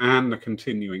time and the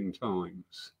continuing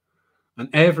times. And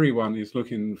everyone is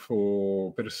looking for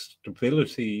a bit of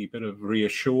stability, a bit of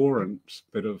reassurance,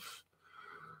 a bit of,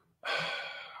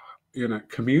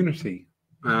 community.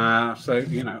 So,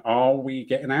 are we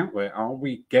getting out there? Are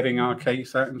we getting our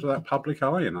case out into that public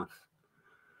eye enough?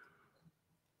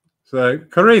 So,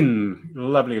 Corinne,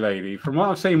 lovely lady, from what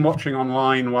I've seen watching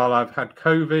online while I've had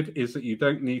COVID is that you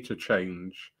don't need to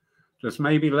change. Just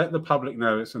maybe let the public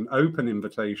know it's an open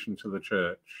invitation to the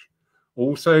church.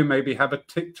 Also, maybe have a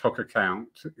TikTok account,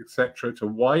 etc., to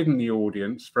widen the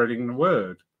audience, spreading the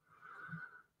word.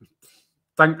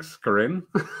 Thanks, Corinne.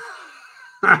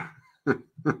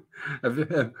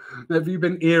 Have you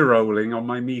been ear rolling on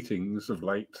my meetings of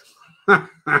late?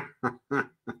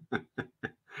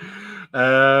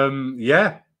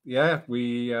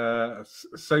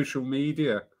 Social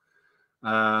media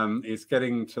is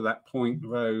getting to that point,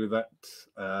 though, that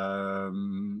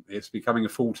it's becoming a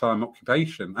full-time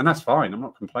occupation, and that's fine. I'm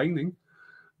not complaining,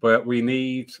 but we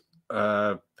need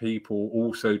people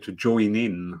also to join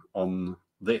in on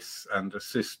this and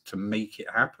assist to make it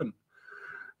happen.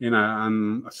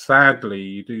 And sadly,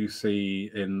 you do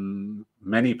see in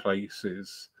many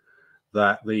places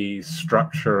that the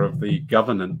structure of the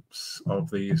governance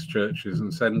of these churches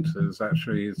and centres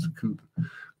actually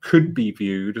could be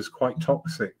viewed as quite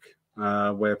toxic,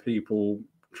 where people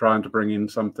trying to bring in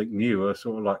something new are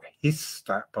sort of like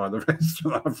hissed at by the rest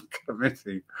of the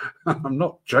committee. I'm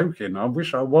not joking. I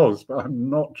wish I was, but I'm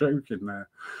not joking there.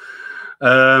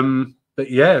 But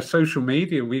yeah, social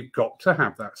media, we've got to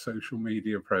have that social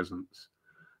media presence.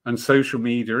 And social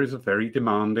media is a very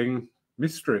demanding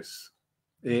mistress.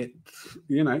 It,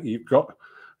 you know,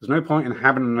 there's no point in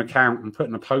having an account and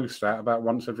putting a post out about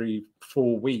once every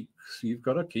 4 weeks. You've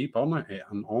got to keep on at it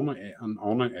and on it and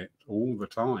on it all the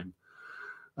time.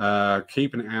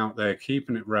 Keeping it out there,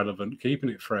 keeping it relevant, keeping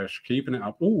it fresh, keeping it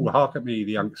up. Oh, hark at me,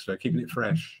 the youngster, keeping it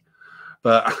fresh.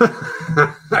 But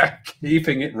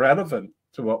keeping it relevant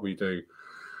to what we do.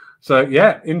 So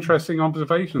yeah, interesting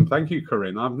observation. Thank you,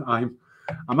 Corinne.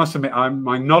 I must admit,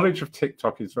 my knowledge of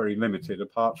TikTok is very limited.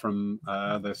 Apart from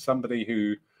there's somebody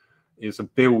who is a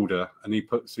builder, and he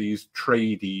puts these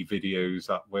tradey videos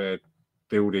up where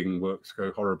building works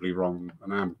go horribly wrong,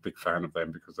 and I'm a big fan of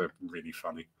them because they're really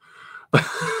funny.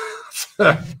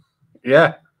 So,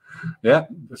 yeah, the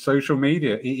social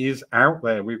media, it is out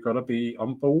there. We've got to be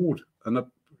on board and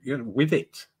with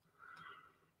it.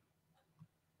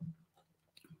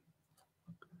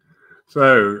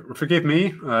 So forgive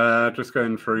me, just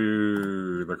going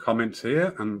through the comments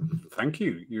here, and thank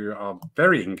you. You are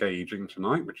very engaging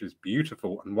tonight, which is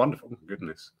beautiful and wonderful.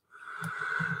 Goodness.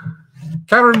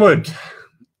 Karen Wood,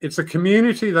 it's a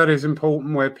community that is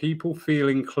important where people feel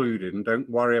included and don't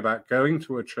worry about going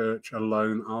to a church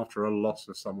alone after a loss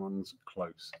of someone's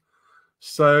close.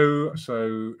 So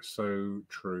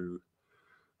true.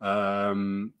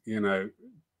 You know,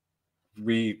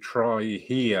 we try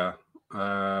here.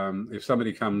 If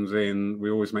somebody comes in, we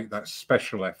always make that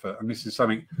special effort. And this is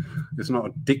something, it's not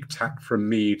a diktat from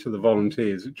me to the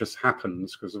volunteers. It just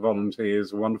happens because the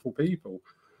volunteers are wonderful people.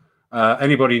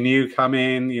 Anybody new come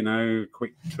in, you know,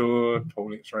 quick tour,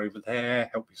 toilets are over there,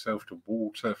 help yourself to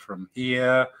water from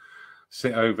here,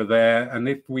 sit over there. And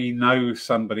if we know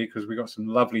somebody, because we've got some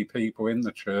lovely people in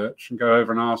the church, and go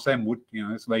over and ask them, would, you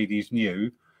know, this lady's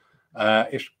new,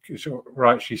 if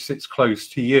right, she sits close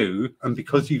to you, and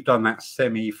because you've done that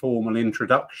semi-formal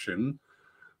introduction,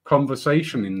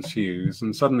 conversation ensues,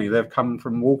 and suddenly they've come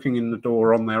from walking in the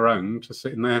door on their own to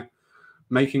sitting there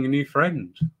making a new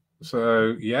friend.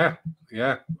 So yeah,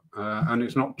 and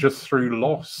it's not just through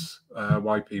loss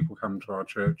why people come to our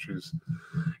churches.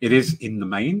 It is in the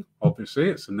main, obviously,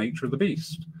 it's the nature of the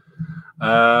beast.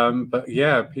 But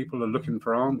yeah, people are looking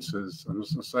for answers, and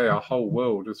as I say, our whole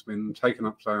world has been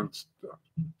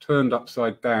turned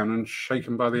upside down and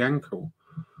shaken by the ankle.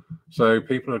 So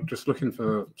people are just looking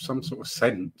for some sort of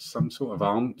sense, some sort of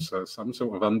answer, some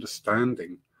sort of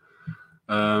understanding.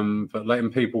 But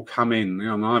letting people come in, you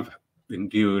know, and I've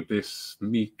endured this,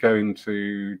 me going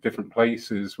to different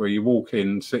places where you walk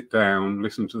in, sit down,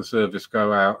 listen to the service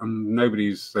go out, and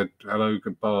nobody's said hello,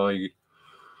 goodbye,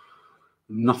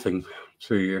 nothing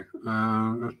to you,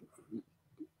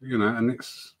 you know, and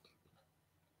it's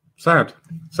sad.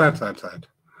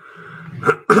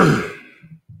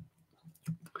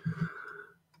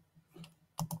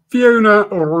 Fiona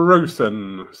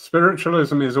Rosen,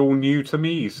 spiritualism is all new to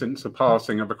me since the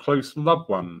passing of a close loved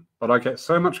one, but I get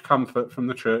so much comfort from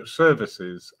the church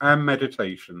services and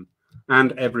meditation,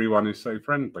 and everyone is so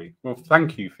friendly. Well,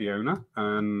 thank you, Fiona,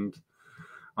 and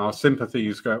our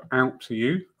sympathies go out to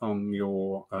you on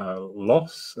your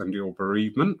loss and your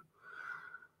bereavement.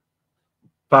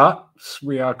 But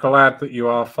we are glad that you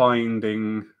are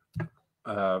finding,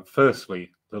 firstly,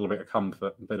 a little bit of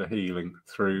comfort, a bit of healing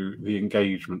through the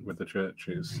engagement with the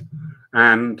churches.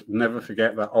 And never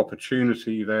forget that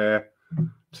opportunity there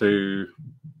to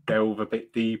delve a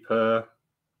bit deeper,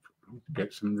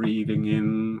 get some reading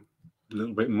in, a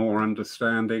little bit more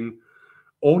understanding,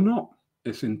 or not.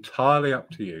 It's entirely up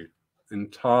to you.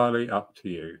 Entirely up to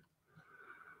you.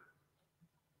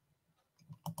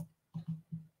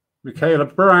 Michaela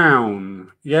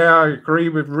Brown. Yeah, I agree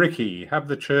with Ricky. Have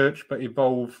the church, but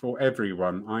evolve for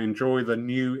everyone. I enjoy the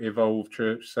new evolved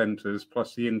church centres,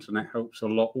 plus the internet helps a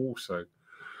lot also.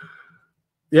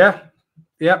 Yeah.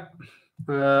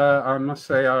 I must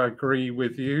say I agree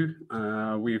with you.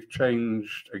 We've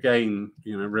changed, again,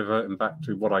 you know, reverting back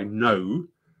to what I know.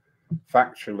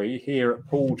 Factually, here at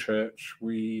Paul Church,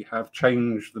 we have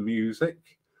changed the music.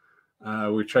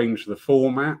 We changed the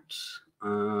format.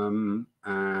 And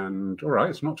all right,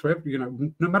 it's not to every, you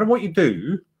know, no matter what you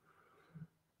do,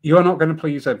 you are not going to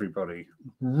please everybody.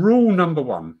 Rule number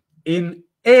one, in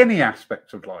any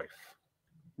aspect of life,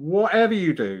 whatever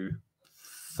you do,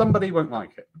 somebody won't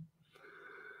like it.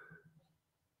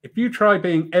 If you try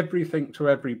being everything to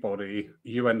everybody,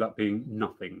 you end up being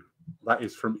nothing. That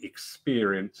is from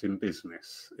experience in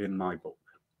business, in my book.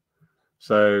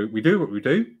 So we do what we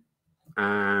do.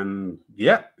 And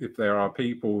yeah, if there are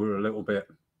people who are a little bit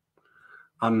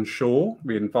unsure,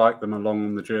 we invite them along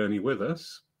on the journey with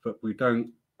us, but we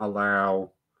don't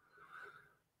allow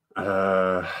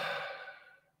I've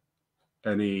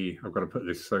got to put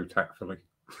this so tactfully.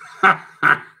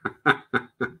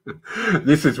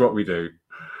 This is what we do.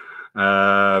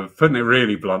 Putting it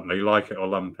really bluntly, like it or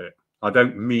lump it. I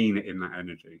don't mean it in that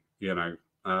energy, you know.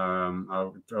 I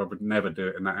would never do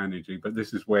it in that energy, but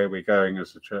this is where we're going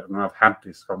as a church. And I've had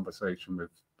this conversation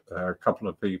with a couple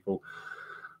of people.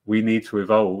 We need to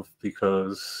evolve,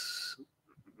 because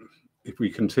if we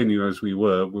continue as we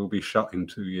were, we'll be shut in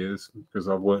 2 years, because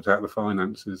I've worked out the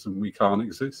finances and we can't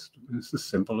exist. It's as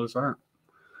simple as that.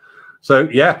 So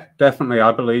yeah, definitely,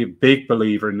 I believe, big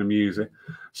believer in the music.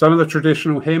 Some of the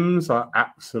traditional hymns are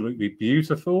absolutely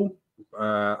beautiful.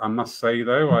 I must say,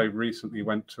 though, I recently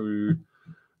went to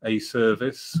a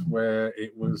service where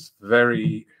it was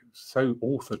so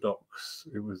orthodox.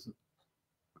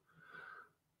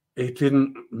 It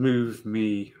didn't move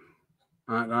me.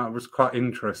 That was quite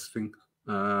interesting.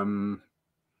 My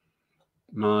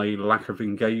lack of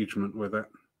engagement with it.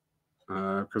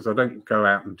 Because I don't go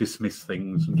out and dismiss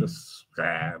things and just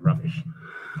rubbish.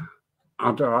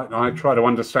 I try to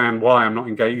understand why I'm not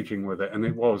engaging with it, and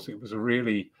it was a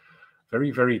really very,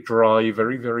 very dry,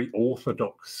 very, very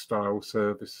orthodox style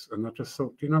service. And I just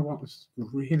thought, you know what, it's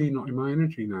really not in my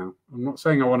energy now. I'm not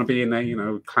saying I want to be in there, you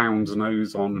know, clown's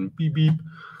nose on and beep beep,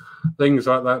 things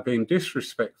like that, being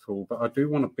disrespectful, but I do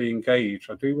want to be engaged.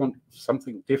 I do want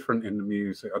something different in the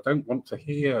music. I don't want to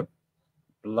hear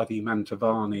bloody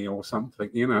Mantovani or something,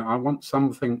 you know. I want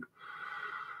something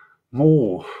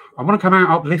more. I want to come out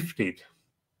uplifted.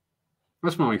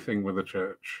 That's my thing with the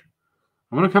church.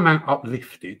 I want to come out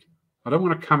uplifted. I don't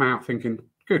want to come out thinking,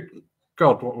 good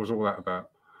God, what was all that about?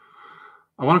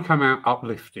 I want to come out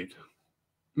uplifted,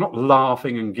 not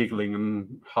laughing and giggling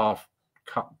and half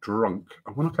cut drunk.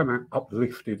 I want to come out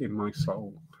uplifted in my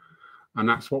soul. And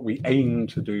that's what we aim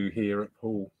to do here at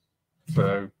Paul.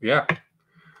 So, yeah.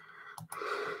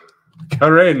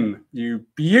 Corinne, you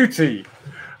beauty.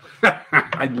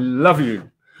 I love you.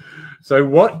 So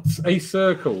what's a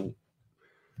circle?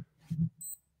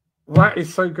 That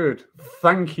is so good.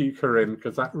 Thank you, Corinne,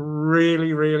 because that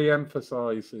really, really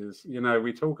emphasizes, you know,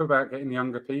 we talk about getting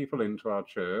younger people into our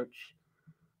church.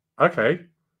 Okay,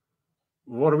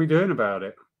 what are we doing about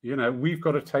it? You know, we've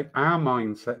got to take our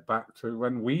mindset back to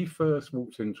when we first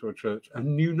walked into a church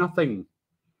and knew nothing.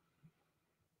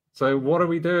 So what are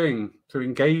we doing to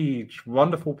engage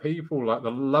wonderful people like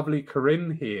the lovely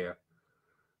Corinne here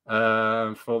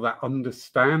for that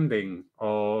understanding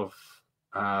of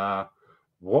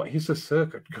what is a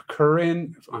circuit?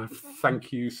 Corinne, I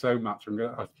thank you so much. I'm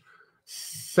going to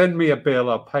send me a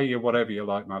bill. I'll pay you whatever you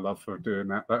like, my love, for doing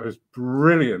that. That was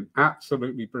brilliant.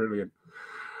 Absolutely brilliant.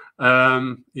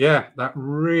 Yeah, that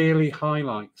really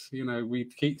highlights, you know, we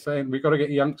keep saying we've got to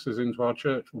get youngsters into our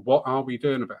church. What are we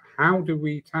doing about it? How do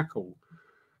we tackle?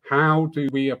 How do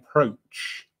we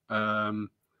approach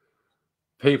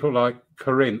people like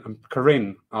Corinne? And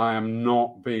Corinne, I am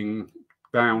not being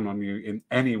down on you in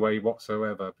any way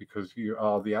whatsoever, because you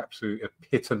are the absolute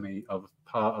epitome of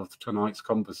part of tonight's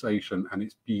conversation, and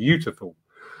it's beautiful.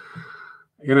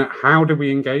 You know, how do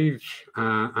we engage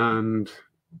and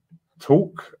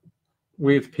talk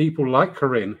with people like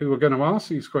Corinne who are going to ask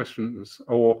these questions,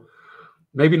 or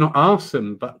maybe not ask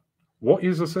them, but what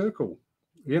is a circle?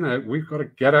 You know, we've got to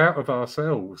get out of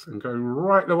ourselves and go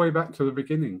right the way back to the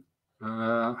beginning.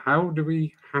 How do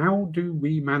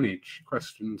we manage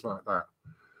questions like that?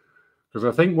 Because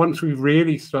I think once we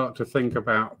really start to think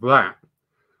about that,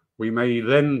 we may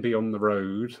then be on the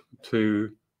road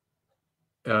to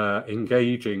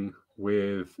engaging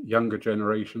with younger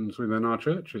generations within our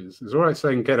churches. It's all right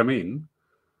saying get them in,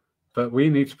 but we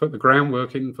need to put the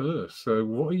groundwork in first. So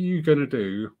what are you going to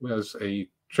do as a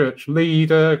church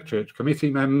leader, church committee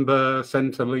member,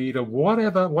 centre leader,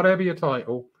 whatever your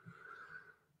title,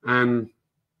 and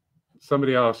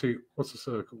somebody asks you, what's a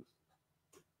circle?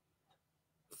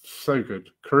 So good.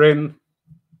 Corinne,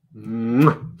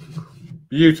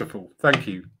 beautiful. Thank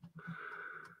you.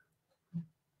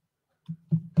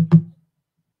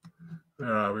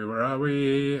 Where are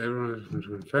we?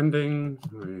 Everyone's attending.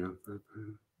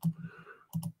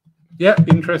 Yeah,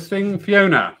 interesting.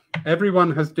 Fiona,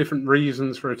 everyone has different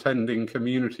reasons for attending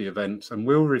community events and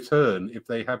will return if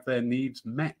they have their needs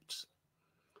met.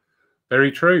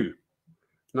 Very true.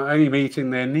 Not only meeting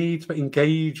their needs, but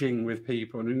engaging with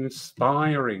people and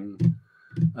inspiring,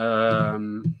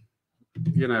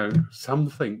 you know,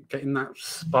 something, getting that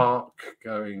spark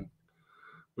going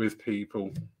with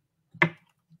people.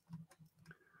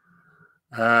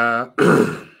 Hang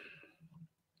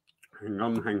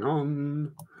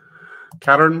on.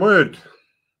 Karen Wood.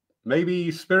 Maybe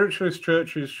spiritualist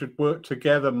churches should work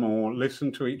together more,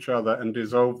 listen to each other, and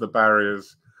dissolve the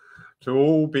barriers to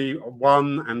all be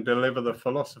one and deliver the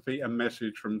philosophy and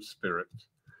message from Spirit.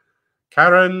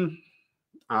 Karen,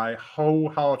 I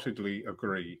wholeheartedly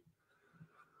agree.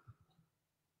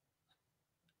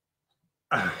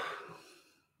 I've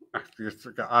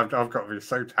got to be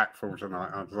so tactful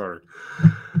tonight. I'm sorry.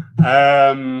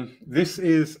 This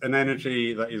is an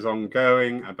energy that is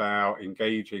ongoing about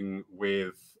engaging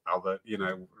with other,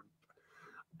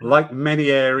 like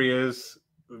many areas,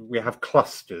 we have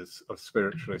clusters of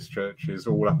spiritualist churches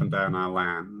all up and down our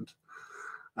land.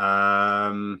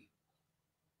 And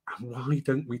why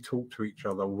don't we talk to each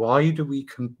other? Why do we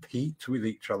compete with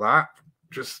each other? That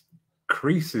just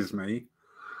creases me.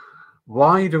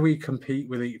 Why do we compete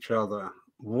with each other?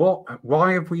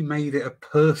 Why have we made it a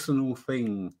personal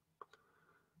thing?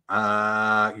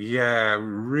 Yeah,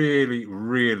 really,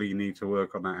 really need to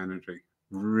work on that energy.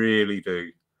 Really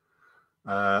do.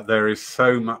 There is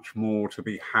so much more to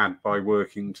be had by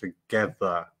working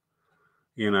together.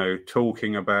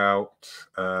 Talking about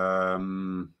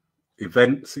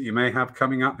events that you may have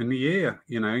coming up in the year.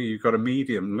 You've got a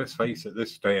medium. Let's face it,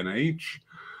 this day and age,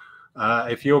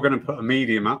 if you're going to put a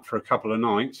medium up for a couple of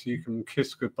nights, you can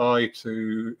kiss goodbye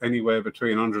to anywhere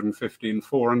between 150 and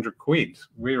 400 quid.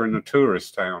 We're in a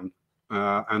tourist town,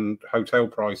 and hotel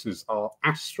prices are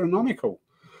astronomical.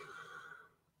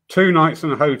 2 nights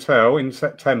in a hotel in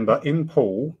September in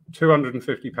Poole,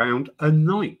 £250 a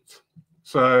night.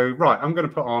 So, right, I'm going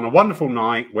to put on a wonderful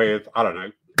night with, I don't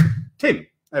know, Tim.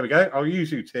 There we go. I'll use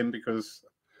you, Tim, because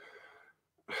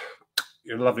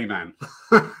you're a lovely man.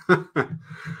 Put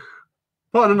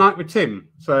on a night with Tim.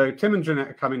 So Tim and Jeanette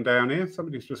are coming down here.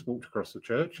 Somebody's just walked across the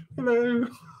church. Hello.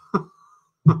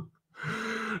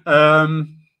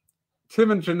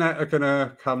 Tim and Jeanette are going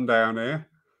to come down here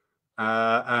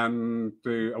and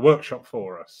do a workshop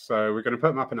for us. So we're going to put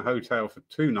them up in a hotel for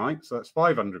 2 nights. So that's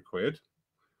 500 quid.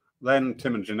 Then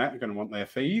Tim and Jeanette are going to want their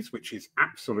fees, which is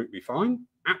absolutely fine.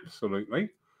 Absolutely.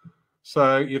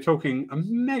 So you're talking a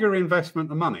mega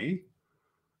investment of money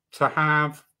to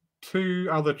have 2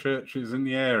 other churches in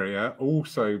the area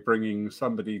also bringing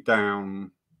somebody down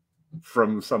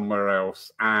from somewhere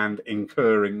else and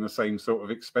incurring the same sort of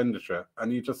expenditure.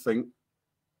 And you just think,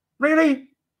 really?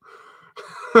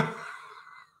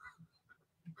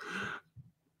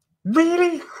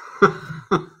 Really?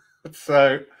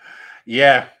 So,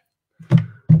 yeah.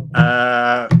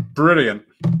 Brilliant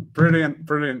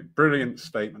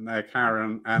statement there,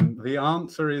 Karen. And the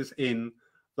answer is in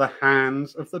the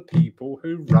hands of the people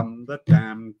who run the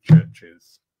damn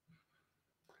churches.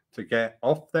 To get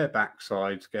off their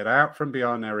backsides, get out from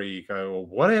behind their ego, or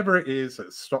whatever it is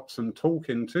that stops them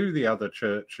talking to the other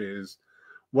churches.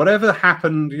 Whatever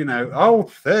happened,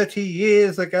 30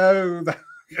 years ago,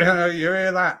 you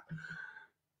hear that?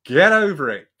 Get over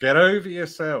it. Get over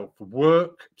yourself.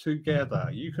 Work together.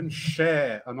 You can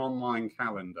share an online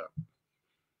calendar.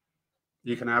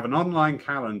 You can have an online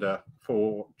calendar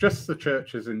for just the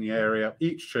churches in the area.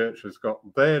 Each church has got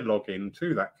their login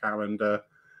to that calendar.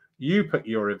 You put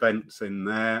your events in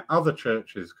there. Other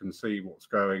churches can see what's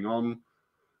going on.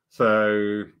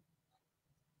 So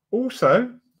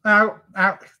also, now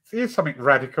here's something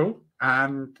radical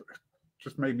and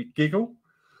just made me giggle.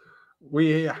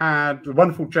 We had the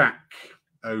wonderful Jack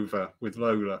over with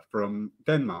Lola from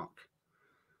Denmark.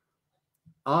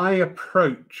 I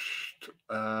approached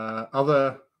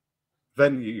other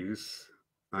venues.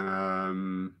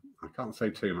 I can't say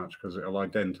too much because it'll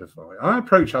identify. I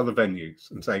approach other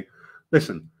venues and say,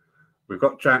 listen, we've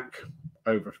got Jack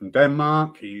over from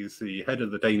Denmark. He's the head of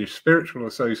the Danish Spiritual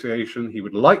Association. He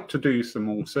would like to do some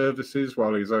more services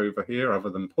while he's over here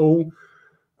other than Paul.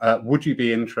 Would you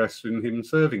be interested in him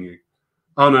serving you?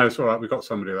 Oh, no, it's all right. We've got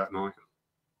somebody that night.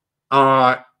 All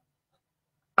right.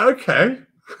 Okay.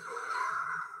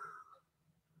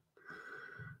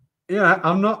 Yeah,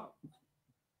 I'm not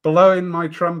blowing my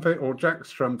trumpet or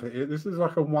Jack's trumpet. This is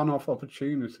like a one-off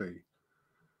opportunity.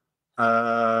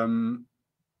 Do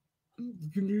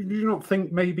you not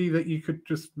think maybe that you could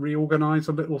just reorganize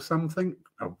a little something?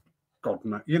 Oh, God,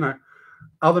 no.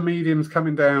 Other mediums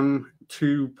coming down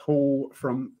to Paul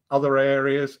from other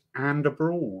areas and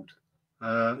abroad.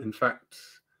 In fact,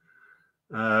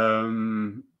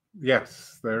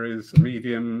 yes, there is a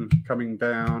medium coming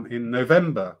down in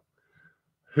November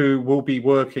who will be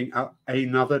working at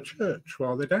another church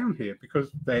while they're down here because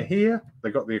they're here,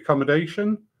 they've got the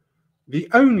accommodation. The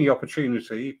only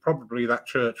opportunity probably that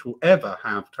church will ever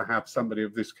have to have somebody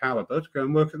of this caliber to go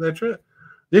and work at their church.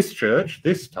 This church,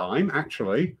 this time,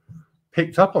 actually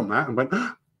picked up on that and went,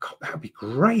 oh, God, that would be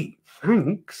great,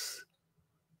 thanks.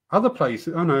 Other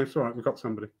places, oh no, it's all right, we've got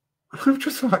somebody. I'm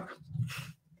just like,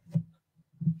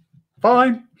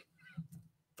 fine.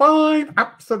 fine,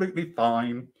 absolutely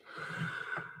fine.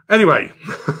 Anyway,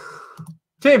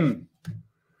 Tim,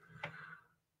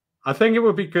 I think it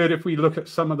would be good if we look at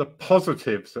some of the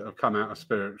positives that have come out of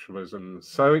spiritualism.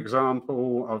 So,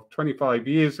 example of 25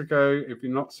 years ago, if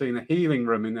you've not seen a healing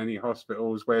room in any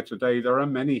hospitals, where today there are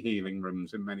many healing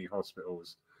rooms in many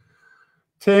hospitals.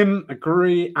 Tim,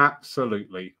 agree,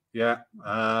 absolutely. Yeah,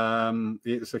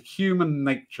 it's a human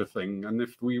nature thing. And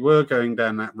if we were going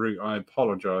down that route, I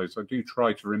apologize. I do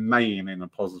try to remain in a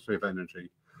positive energy.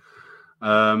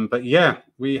 But yeah,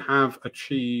 we have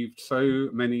achieved so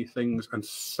many things and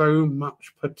so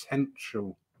much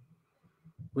potential.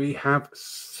 We have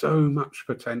so much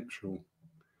potential.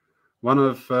 One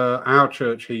of our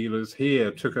church healers here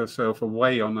took herself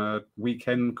away on a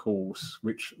weekend course,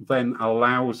 which then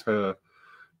allows her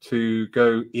to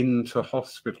go into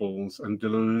hospitals and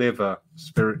deliver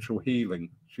spiritual healing.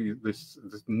 This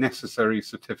necessary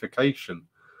certification.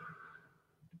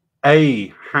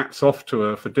 A, hats off to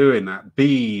her for doing that.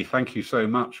 B, thank you so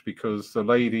much, because the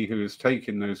lady who is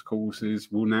taking those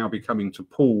courses will now be coming to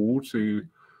Paul to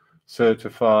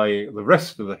certify the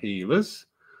rest of the healers.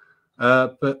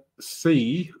 But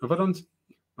C, have I done?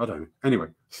 I don't know. Anyway,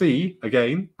 C,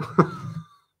 again,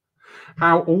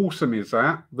 how awesome is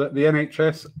that the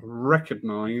NHS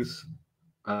recognise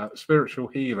spiritual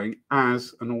healing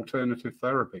as an alternative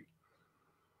therapy?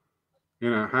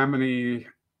 You know, how many...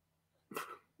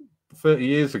 30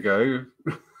 years ago,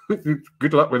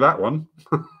 good luck with that one.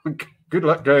 Good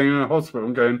luck going in a hospital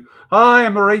and going, hi,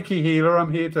 I'm a Reiki healer,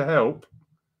 I'm here to help.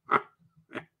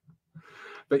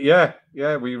 But yeah,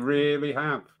 we really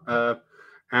have.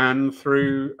 And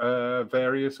through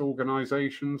various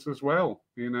organizations as well.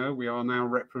 You know, we are now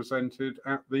represented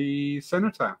at the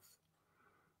Cenotaph,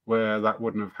 where that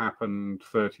wouldn't have happened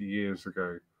 30 years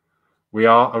ago. We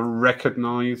are a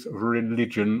recognized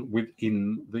religion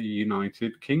within the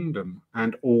United Kingdom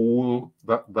and all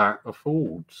that that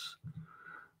affords.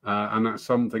 And that's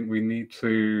something we need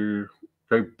to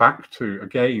go back to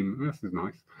again. This is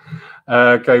nice.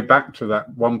 Go back to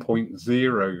that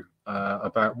 1.0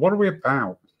 about what are we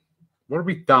about? What have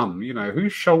we done? You know,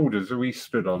 whose shoulders are we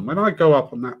stood on? When I go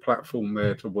up on that platform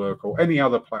there to work, or any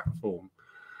other platform,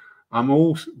 I'm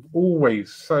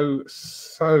always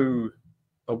so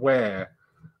aware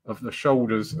of the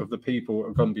shoulders of the people who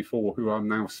have gone before, who I'm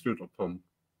now stood upon.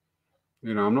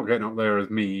 You know, I'm not getting up there as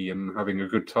me and having a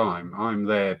good time. I'm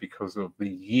there because of the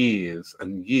years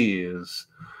and years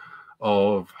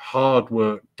of hard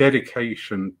work,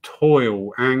 dedication,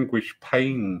 toil, anguish,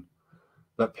 pain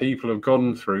that people have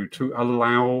gone through to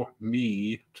allow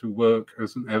me to work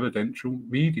as an evidential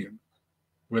medium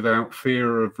without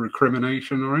fear of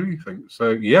recrimination or anything. So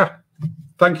yeah,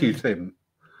 thank you, Tim.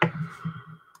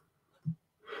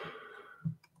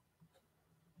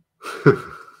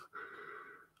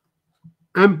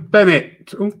 And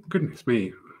Bennett, oh goodness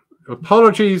me,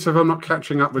 apologies if I'm not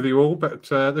catching up with you all, but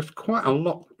there's quite a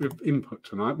lot of input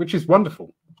tonight, which is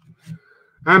wonderful.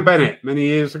 And Bennett, many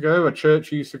years ago, a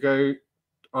church I used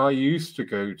to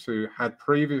go to had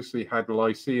previously had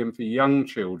Lyceum for young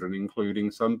children, including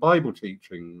some Bible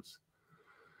teachings.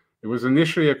 It was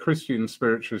initially a Christian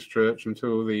spiritualist church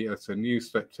until the SNU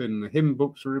stepped in. The hymn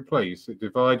books were replaced. It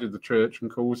divided the church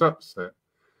and caused upset.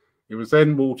 It was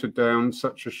then watered down,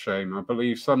 such a shame. I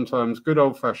believe sometimes good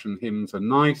old-fashioned hymns are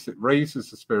nice. It raises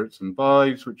the spirits and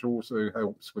vibes, which also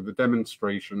helps with the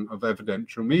demonstration of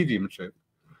evidential mediumship.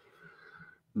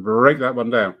 Break that one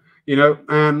down. You know,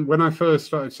 and when I first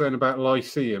started saying about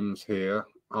lyceums here,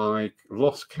 I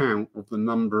lost count of the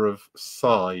number of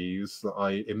sighs that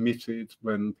I emitted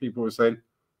when people were saying,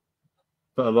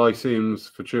 but a lyceum's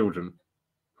for children.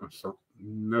 I thought,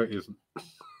 no, it isn't.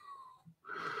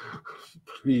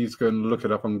 Please go and look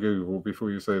it up on Google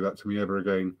before you say that to me ever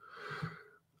again.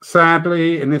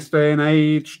 Sadly, in this day and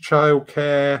age,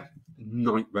 childcare,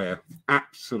 nightmare,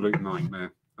 absolute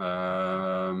nightmare,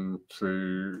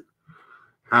 to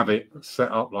have it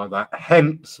set up like that.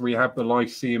 Hence, we have the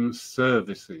Lyceum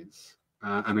services.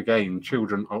 And again,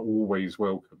 children are always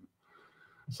welcome.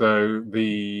 So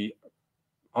the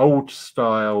old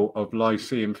style of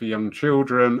Lyceum for young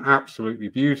children, absolutely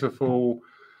beautiful.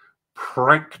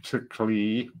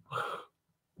 Practically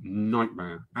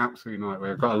nightmare, absolute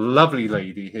nightmare. I've got a lovely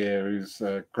lady here who's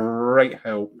great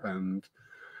help, and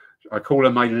I call her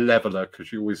my leveler because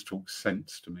she always talks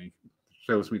sense to me.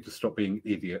 She tells me to stop being an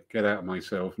idiot, get out of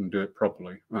myself and do it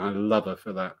properly. And I love her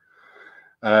for that.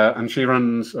 And she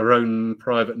runs her own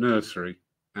private nursery.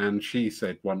 And she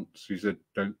said once, she said,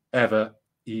 don't ever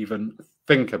even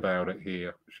think about it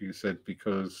here. She said,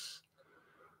 because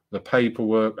the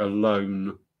paperwork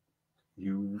alone,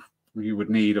 you you would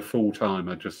need a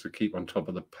full-timer just to keep on top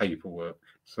of the paperwork.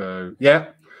 So yeah,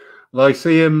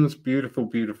 Lyceum's beautiful,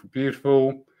 beautiful,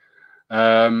 beautiful.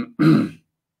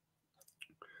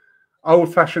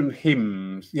 Old-fashioned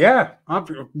hymns. Yeah, I've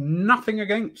got nothing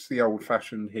against the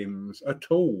old-fashioned hymns at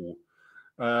all.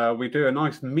 We do a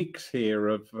nice mix here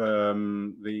of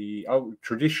the old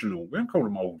traditional. We don't call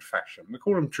them old-fashioned. We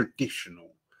call them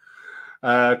traditional.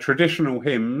 Traditional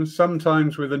hymns,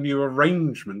 sometimes with a new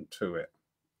arrangement to it.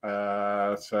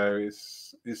 So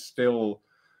it's still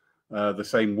the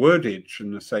same wordage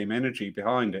and the same energy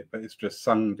behind it, but it's just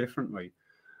sung differently.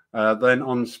 Then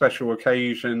on special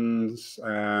occasions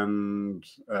and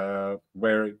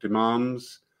where it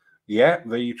demands, yeah,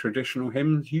 the traditional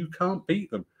hymns, you can't beat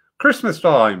them. Christmas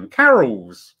time,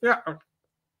 carols, yeah,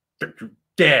 don't you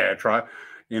dare try.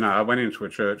 You know, I went into a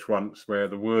church once where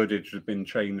the wordage had been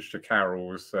changed to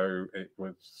carols, so it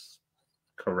was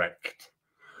correct.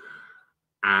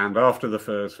 And after the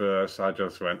first verse, I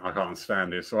just went, I can't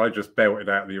stand this. So I just belted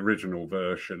out the original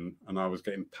version, and I was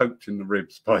getting poked in the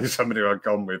ribs by somebody I'd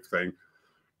gone with saying,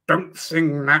 don't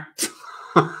sing that.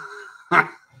 I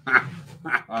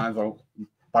thought,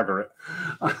 bugger it.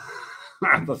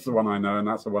 That's the one I know, and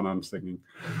that's the one I'm singing.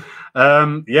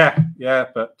 Yeah,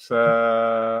 but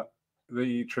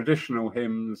the traditional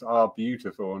hymns are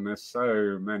beautiful, and there's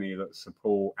so many that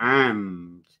support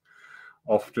and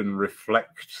often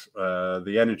reflect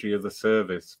the energy of the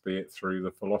service, be it through the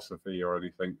philosophy or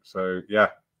anything. So yeah.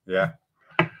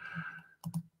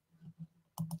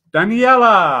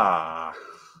 Daniela,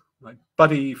 my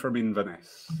buddy from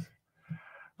Inverness.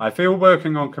 I feel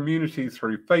working on community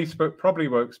through Facebook probably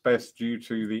works best due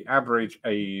to the average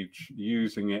age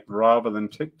using it rather than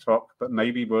TikTok, but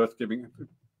maybe worth giving it.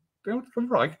 I'm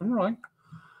right.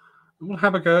 We'll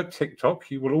have a go at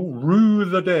TikTok. You will all rue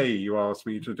the day you asked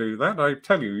me to do that. I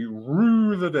tell you, you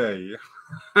rue the day.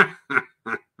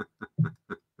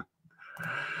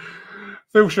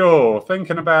 Phil Shaw,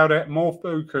 thinking about it, more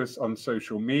focus on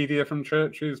social media from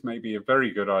churches may be a very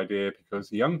good idea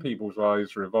because young people's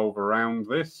lives revolve around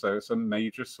this, so it's a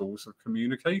major source of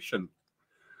communication.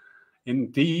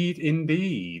 Indeed,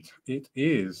 it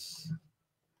is.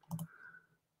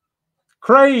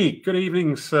 Craig, good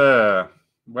evening, sir.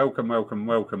 Welcome.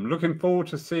 Looking forward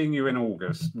to seeing you in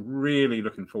August. Really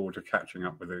looking forward to catching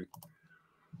up with you.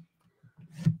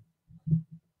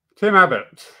 Tim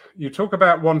Abbott, you talk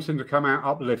about wanting to come out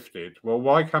uplifted. Well,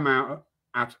 why come out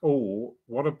at all?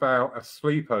 What about a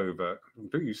sleepover?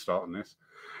 Do you start on this?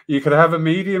 You could have a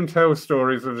medium tell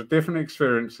stories of the different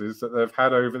experiences that they've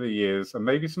had over the years and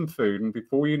maybe some food, and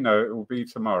before you know it, it will be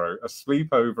tomorrow, a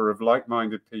sleepover of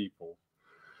like-minded people.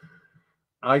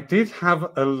 I did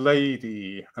have a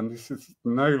lady, and this is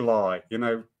no lie, you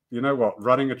know what,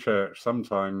 running a church,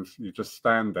 sometimes you just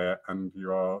stand there and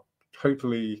you are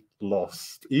totally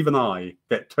lost. Even I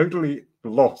get totally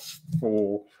lost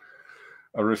for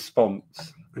a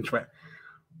response. And she went,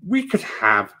 we could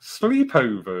have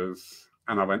sleepovers.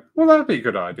 And I went, well, that'd be a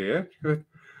good idea.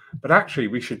 But actually,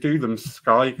 we should do them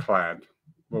sky-clad.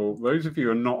 Well, those of you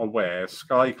who are not aware,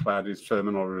 sky-clad is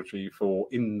terminology for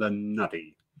in the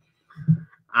nutty.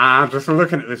 And just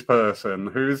looking at this person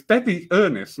who is deadly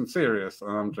earnest and serious,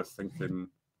 and I'm just thinking,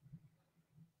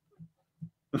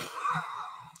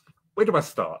 where do I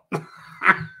start?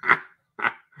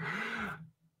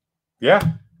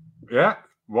 Yeah.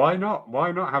 Why not?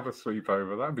 Why not have a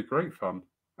sleepover? That'd be great fun.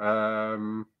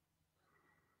 Oh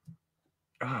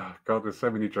God, there's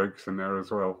so many jokes in there as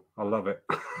well. I love it.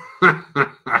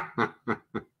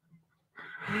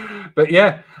 But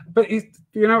yeah, but you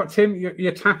know what, Tim,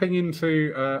 you're tapping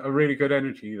into a really good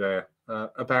energy there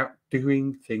about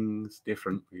doing things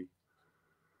differently.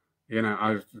 You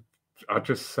know, I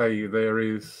just say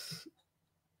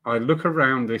I look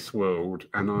around this world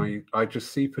and I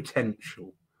just see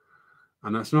potential.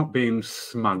 And that's not being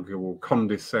smug or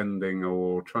condescending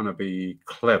or trying to be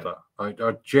clever. I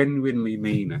genuinely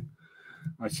mean it.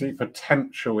 I see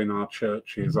potential in our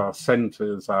churches, our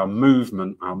centres, our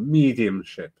movement, our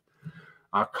mediumship,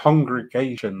 our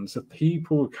congregations, the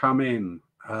people who come in.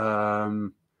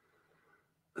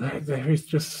 There is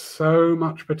just so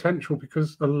much potential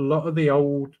because a lot of the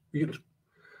old,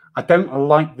 I don't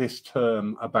like this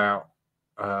term about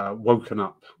woken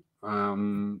up.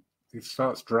 It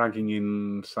starts dragging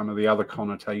in some of the other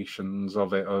connotations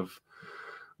of it of,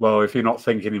 well, if you're not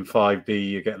thinking in 5D,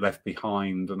 you get left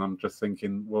behind. And I'm just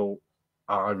thinking, well,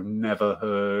 I've never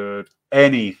heard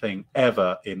anything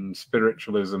ever in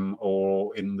spiritualism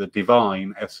or in the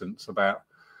divine essence about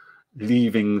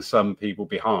leaving some people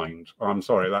behind. I'm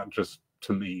sorry, that just,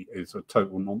 to me, is a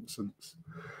total nonsense.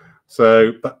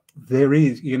 So, but there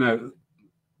is,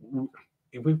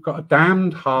 we've got a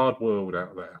damned hard world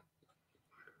out there.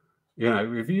 You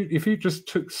know, if you just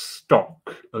took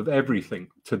stock of everything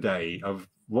today, of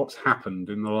what's happened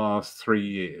in the last 3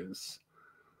 years,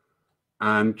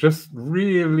 and just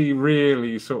really,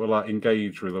 really sort of like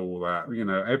engage with all that, you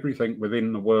know, everything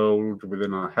within the world,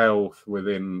 within our health,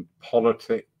 within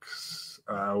politics,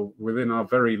 within our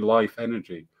very life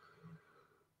energy,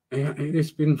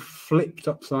 it's been flipped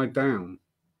upside down.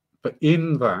 But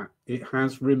in that, it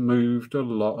has removed a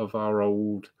lot of our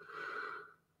old,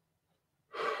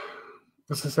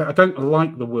 as I say, I don't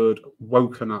like the word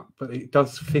woken up, but it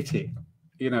does fit it.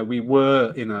 You know, we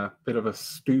were in a bit of a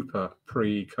stupor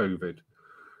pre-COVID.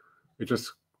 It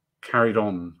just carried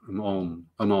on and on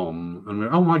and on. And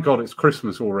oh my God, it's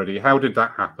Christmas already. How did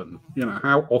that happen? You know,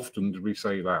 how often did we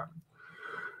say that?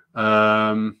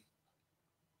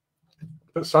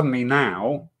 But suddenly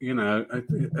now, you know,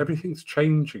 everything's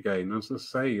changed again. As I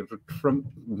say, from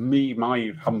me,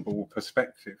 my humble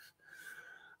perspective,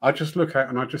 I just look at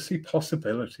and I just see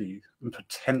possibility and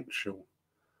potential.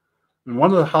 And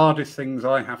one of the hardest things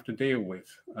I have to deal with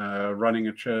running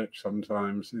a church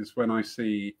sometimes is when I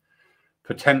see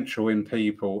potential in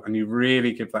people and you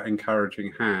really give that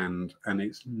encouraging hand and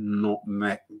it's not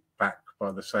met back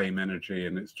by the same energy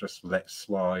and it's just let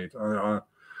slide. It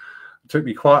took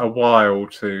me quite a while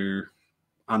to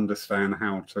understand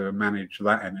how to manage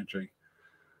that energy.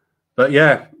 But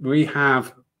yeah, we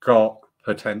have got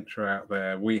potential out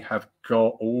there. We have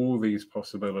got all these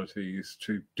possibilities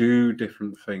to do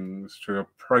different things, to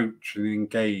approach and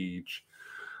engage.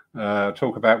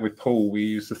 Talk about with Paul, we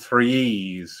use the 3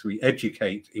 E's. We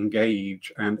educate,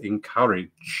 engage, and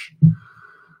encourage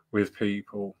with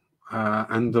people,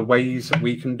 and the ways that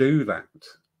we can do that.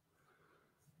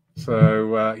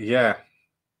 So, yeah.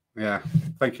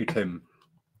 Thank you, Tim.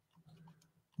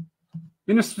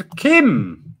 Minister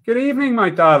Kim, good evening, my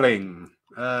darling.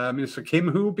 Minister Kim,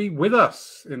 who will be with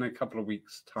us in a couple of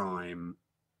weeks' time.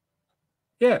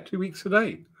 Yeah, 2 weeks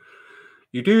today.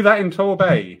 You do that in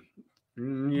Torbay.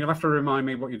 You'll have to remind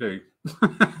me what you do.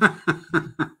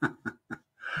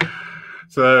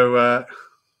 So,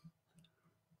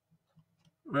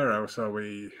 where else are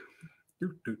we?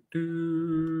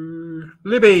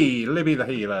 Libby the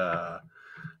healer.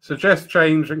 Suggest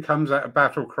change and comes out a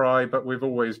battle cry, but we've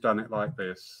always done it like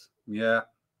this. Yeah.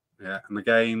 And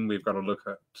again, we've got to look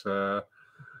at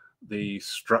the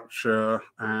structure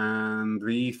and the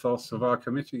ethos of our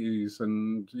committees,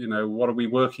 and you know, what are we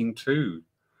working to?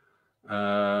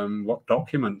 What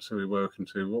documents are we working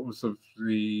to? What was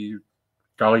the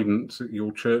guidance that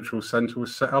your church or centre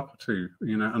was set up to?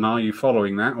 You know, and are you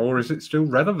following that, or is it still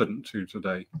relevant to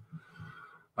today?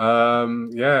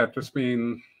 Yeah, just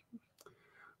mean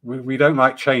we don't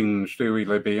like change, do we,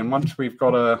 Libby? And once we've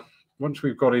got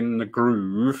in the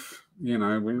groove, you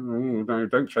know, no,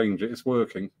 don't change it. It's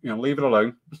working. You know, leave it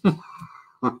alone.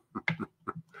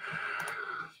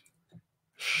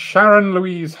 Sharon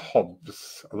Louise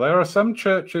Hobbs. There are some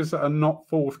churches that are not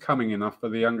forthcoming enough for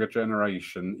the younger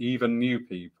generation, even new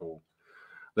people.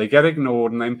 They get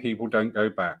ignored and then people don't go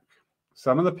back.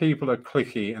 Some of the people are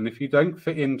cliquey, and if you don't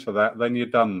fit into that, then you're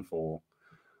done for.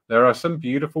 There are some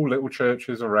beautiful little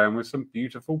churches around with some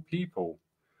beautiful people.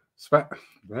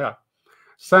 Yeah.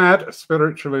 Sad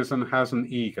spiritualism has an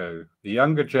ego. The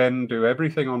younger gen do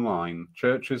everything online.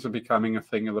 Churches are becoming a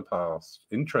thing of the past.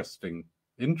 Interesting,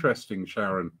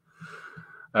 Sharon.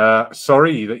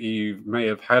 Sorry that you may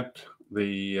have had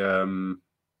the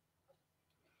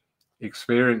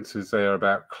experiences there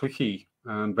about cliquey.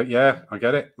 But yeah, I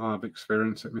get it. I've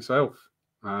experienced it myself.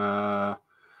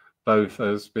 Both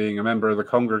as being a member of the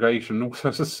congregation and also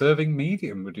as a serving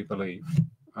medium, would you believe?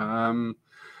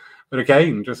 But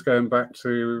again, just going back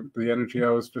to the energy I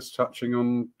was just touching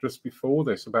on just before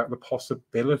this, about the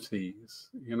possibilities,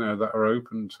 you know, that are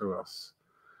open to us,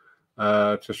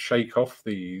 to shake off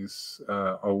these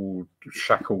old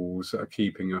shackles that are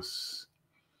keeping us,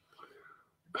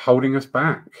 holding us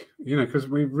back, you know, because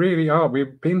we really are.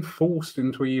 We've been forced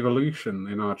into evolution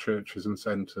in our churches and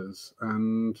centres,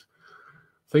 and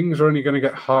things are only going to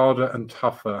get harder and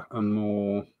tougher and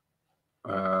more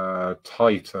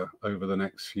tighter over the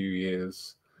next few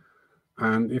years.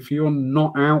 And if you're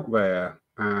not out there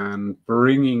and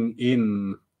bringing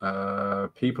in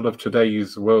people of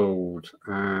today's world,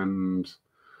 and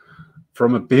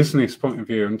from a business point of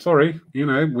view, and sorry, you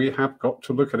know, we have got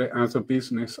to look at it as a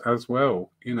business as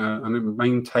well, you know, and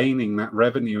maintaining that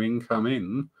revenue income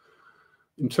in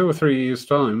 2 or 3 years'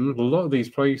 time, a lot of these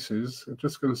places are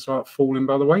just going to start falling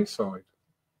by the wayside.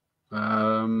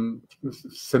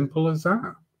 Simple as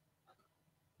that.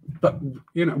 But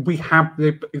you know, we have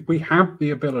the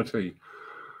ability.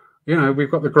 You know, we've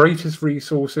got the greatest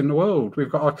resource in the world. We've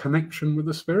got our connection with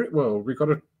the spirit world. We've got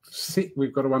to sit,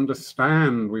 we've got to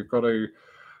understand, we've got to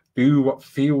do what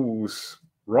feels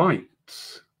right,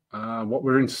 what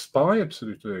we're inspired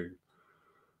to do,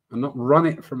 and not run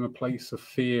it from a place of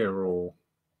fear or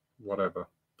whatever.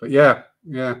 But yeah.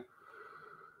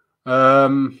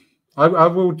 I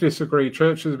will disagree.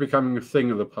 Churches are becoming a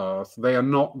thing of the past. They are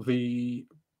not the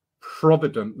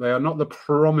they are not the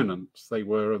prominence they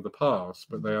were of the past,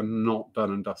 but they are not done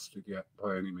and dusted yet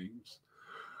by any means.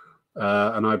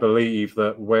 And I believe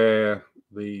that where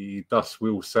the dust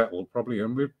will settle, probably,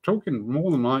 and we're talking more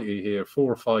than likely here,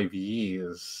 4 or 5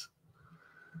 years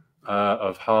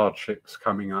of hardships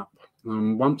coming up.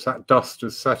 And once that dust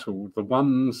has settled, the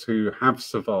ones who have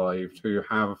survived, who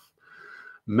have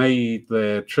made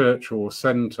their church or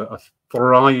centre a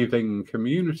thriving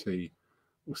community,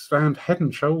 will stand head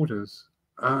and shoulders,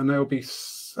 and they'll be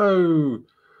so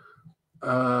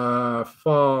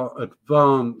far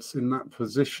advanced in that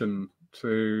position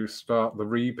to start the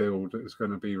rebuild that is going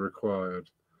to be required,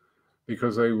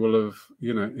 because they will have,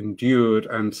 you know, endured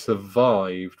and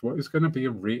survived what is going to be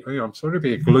I'm sorry to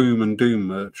be a gloom and doom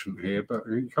merchant here, but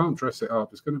you can't dress it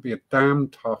up. It's going to be a damn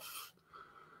tough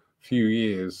few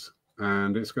years.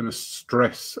 And it's going to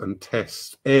stress and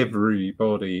test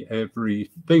everybody,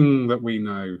 everything that we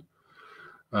know.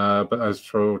 But as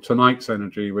for tonight's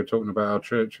energy, we're talking about our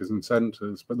churches and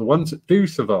centres. But the ones that do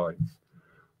survive,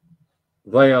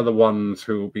 they are the ones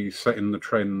who will be setting the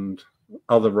trend,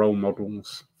 other role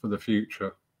models for the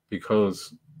future,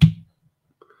 because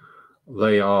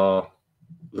they are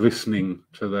listening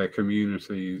to their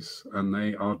communities and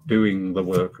they are doing the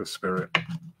work of spirit.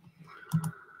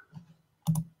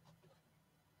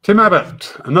 Tim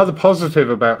Abbott, another positive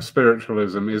about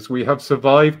spiritualism is we have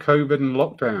survived COVID and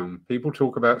lockdown. People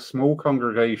talk about small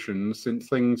congregations since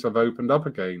things have opened up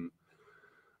again.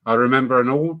 I remember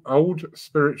an old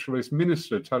spiritualist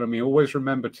minister telling me, always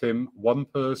remember, Tim, one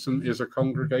person is a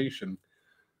congregation.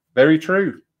 Very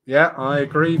true. Yeah, I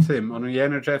agree, Tim, on the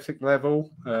energetic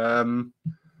level.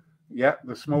 Yeah,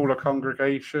 the smaller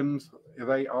congregations,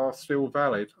 they are still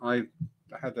valid. I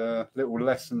had a little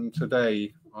lesson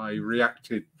today. I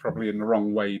reacted probably in the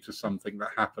wrong way to something that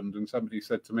happened, and somebody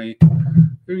said to me,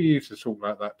 who are you to talk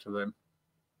like that to them?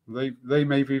 They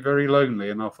may be very lonely.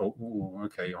 And I thought, oh,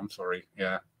 okay, I'm sorry.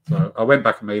 Yeah. So I went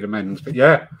back and made amends. But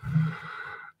yeah.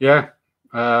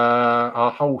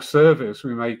 Our whole service,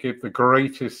 we may give the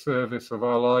greatest service of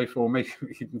our life, or maybe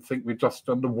even think we've just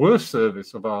done the worst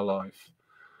service of our life.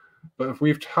 But if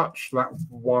we've touched that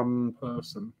one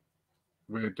person,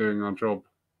 we're doing our job.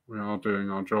 We are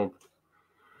doing our job.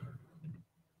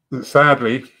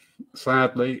 Sadly,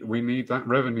 we need that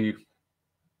revenue.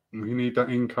 We need that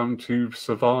income to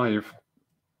survive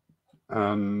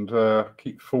and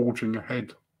keep forging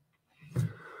ahead.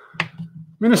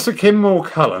 Minister Kinmore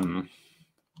Cullen,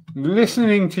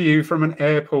 listening to you from an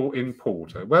airport in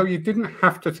Porter. Well, you didn't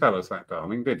have to tell us that,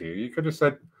 darling, did you? You could have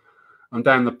said, I'm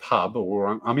down the pub,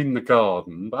 or I'm in the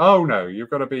garden. But, oh, no, you've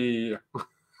got to be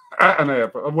at an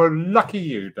airport. Well, lucky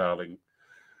you, darling.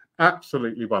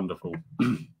 Absolutely wonderful.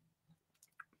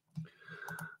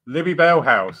 Libby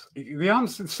Bellhouse.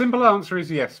 The simple answer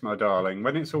is yes, my darling.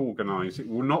 When it's organised, it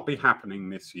will not be happening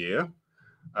this year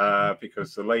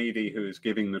because the lady who is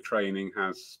giving the training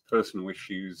has personal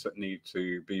issues that need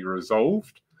to be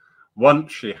resolved.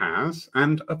 Once she has,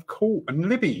 and of course, and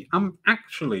Libby, I'm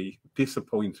actually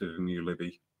disappointed in you,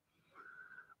 Libby.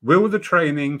 Will the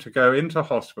training to go into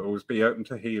hospitals be open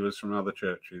to healers from other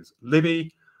churches?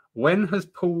 Libby, when has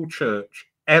Paul Church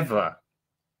ever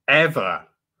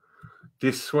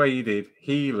dissuaded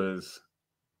healers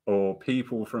or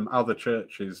people from other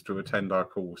churches to attend our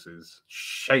courses?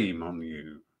 Shame on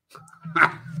you.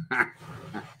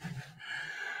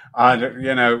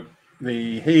 You know,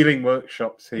 the healing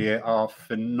workshops here are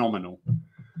phenomenal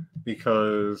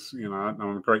because, you know,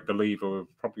 I'm a great believer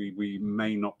of probably we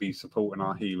may not be supporting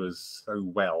our healers so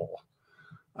well.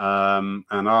 And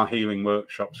our healing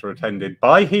workshops are attended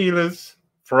by healers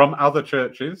from other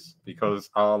churches because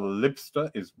our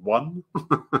Libster is one.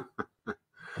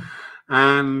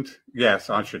 And yes,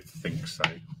 I should think so.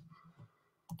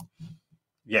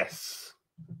 Yes.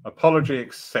 Apology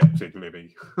accepted,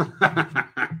 Libby.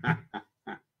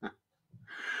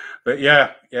 But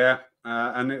yeah.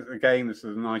 And again, this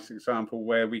is a nice example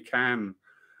where we can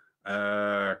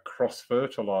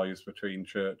cross-fertilize between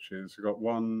churches. We've got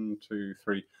 1, 2,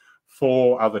 3,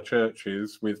 4 other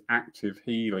churches with active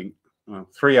healing.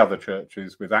 3 other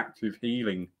churches with active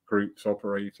healing groups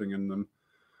operating in them.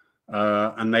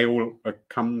 And they all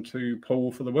come to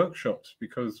Paul for the workshops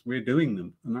because we're doing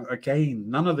them. And again,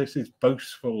 none of this is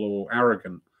boastful or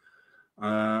arrogant.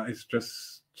 It's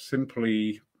just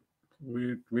simply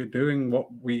we're doing what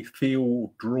we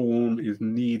feel drawn is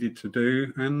needed to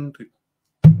do, and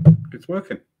it's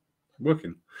working.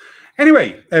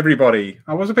 Anyway, everybody,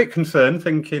 I was a bit concerned,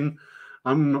 thinking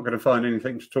I'm not going to find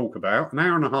anything to talk about. An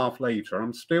hour and a half later,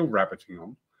 I'm still rabbiting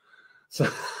on. So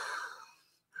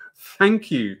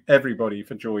thank you, everybody,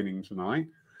 for joining tonight.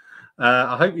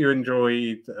 I hope you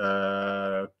enjoyed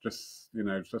just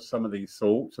some of these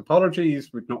thoughts.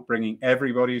 Apologies with not bringing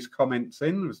everybody's comments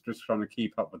in. I was just trying to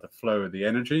keep up with the flow of the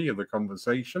energy of the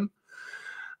conversation.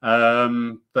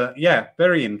 But yeah,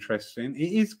 very interesting.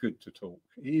 It is good to talk.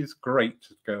 It is great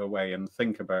to go away and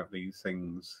think about these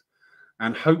things.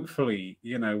 And hopefully,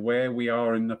 where we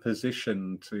are in the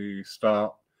position to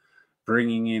start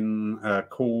bringing in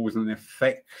cause and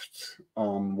effect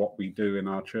on what we do in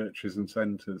our churches and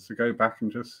centres, to go back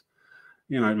and just,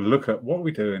 look at what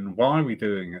we're doing, why are we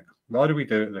doing it, why do we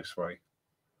do it this way,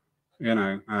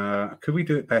 could we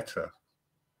do it better?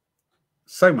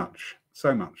 So much.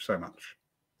 So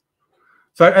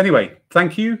anyway,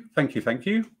 thank you.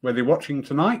 Whether you're watching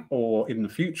tonight or in the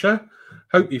future,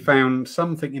 hope you found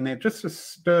something in there just to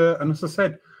stir. And as I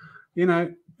said,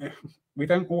 we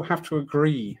don't all have to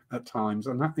agree at times,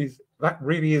 and that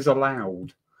really is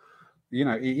allowed.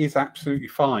 It is absolutely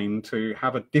fine to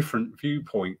have a different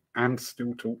viewpoint and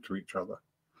still talk to each other.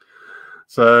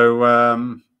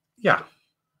 So yeah.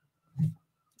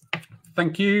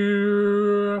 Thank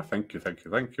you.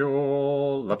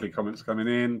 Lovely comments coming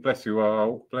in. Bless you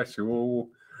all.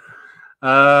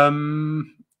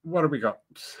 What have we got?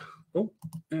 Oh,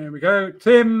 there we go.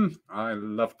 Tim. I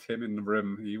love Tim in the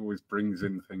room. He always brings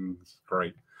in things.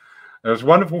 Great. There's a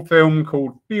wonderful film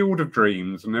called Field of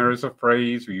Dreams, and there is a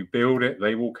phrase, you build it,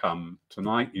 they will come.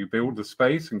 Tonight, you build the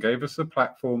space and gave us a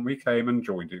platform. We came and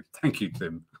joined you. Thank you,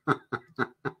 Tim.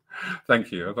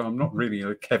 Thank you. I'm not really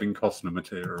a Kevin Costner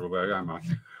material, though, am I?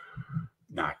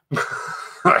 No.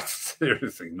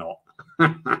 Seriously not.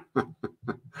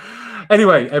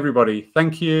 Anyway, everybody,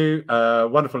 thank you.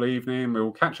 Wonderful evening.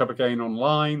 We'll catch up again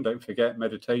online. Don't forget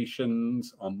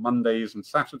meditations on Mondays and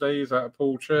Saturdays at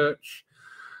Paul Church.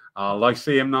 Our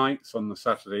Lyceum nights on the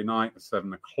Saturday night at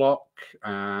 7 o'clock,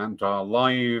 and our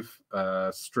live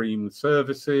streamed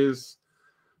services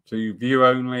to view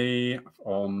only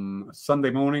on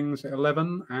Sunday mornings at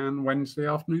 11 and Wednesday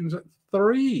afternoons at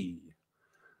 3.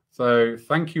 So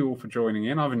thank you all for joining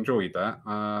in. I've enjoyed that.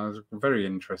 There's very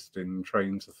interesting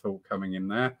trains of thought coming in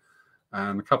there,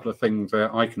 and a couple of things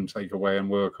that I can take away and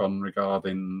work on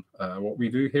regarding what we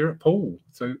do here at Paul.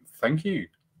 So thank you.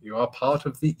 You are part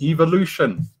of the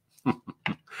evolution.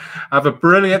 Have a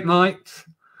brilliant night.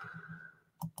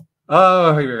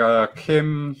 Oh, here we go.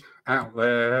 Kim out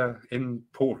there in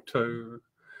Porto.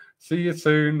 See you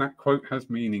soon. That quote has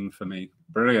meaning for me.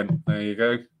 Brilliant. There you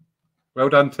go. Well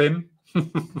done, Tim.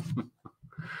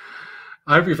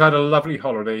 I hope you've had a lovely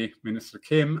holiday, Minister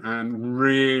Kim, and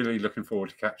really looking forward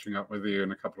to catching up with you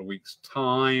in a couple of weeks'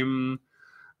 time.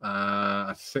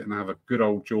 Sit and have a good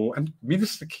old jaw. And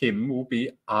Minister Kim will be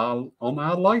on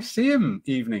our Lyceum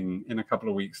evening in a couple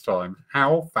of weeks' time.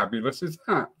 How fabulous is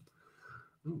that?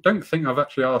 I don't think I've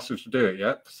actually asked her to do it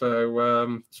yet.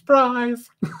 So, surprise!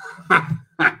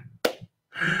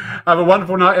 Have a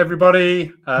wonderful night,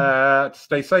 everybody.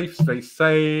 Stay safe, stay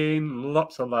sane.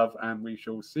 Lots of love, and we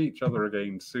shall see each other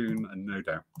again soon, and no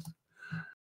doubt.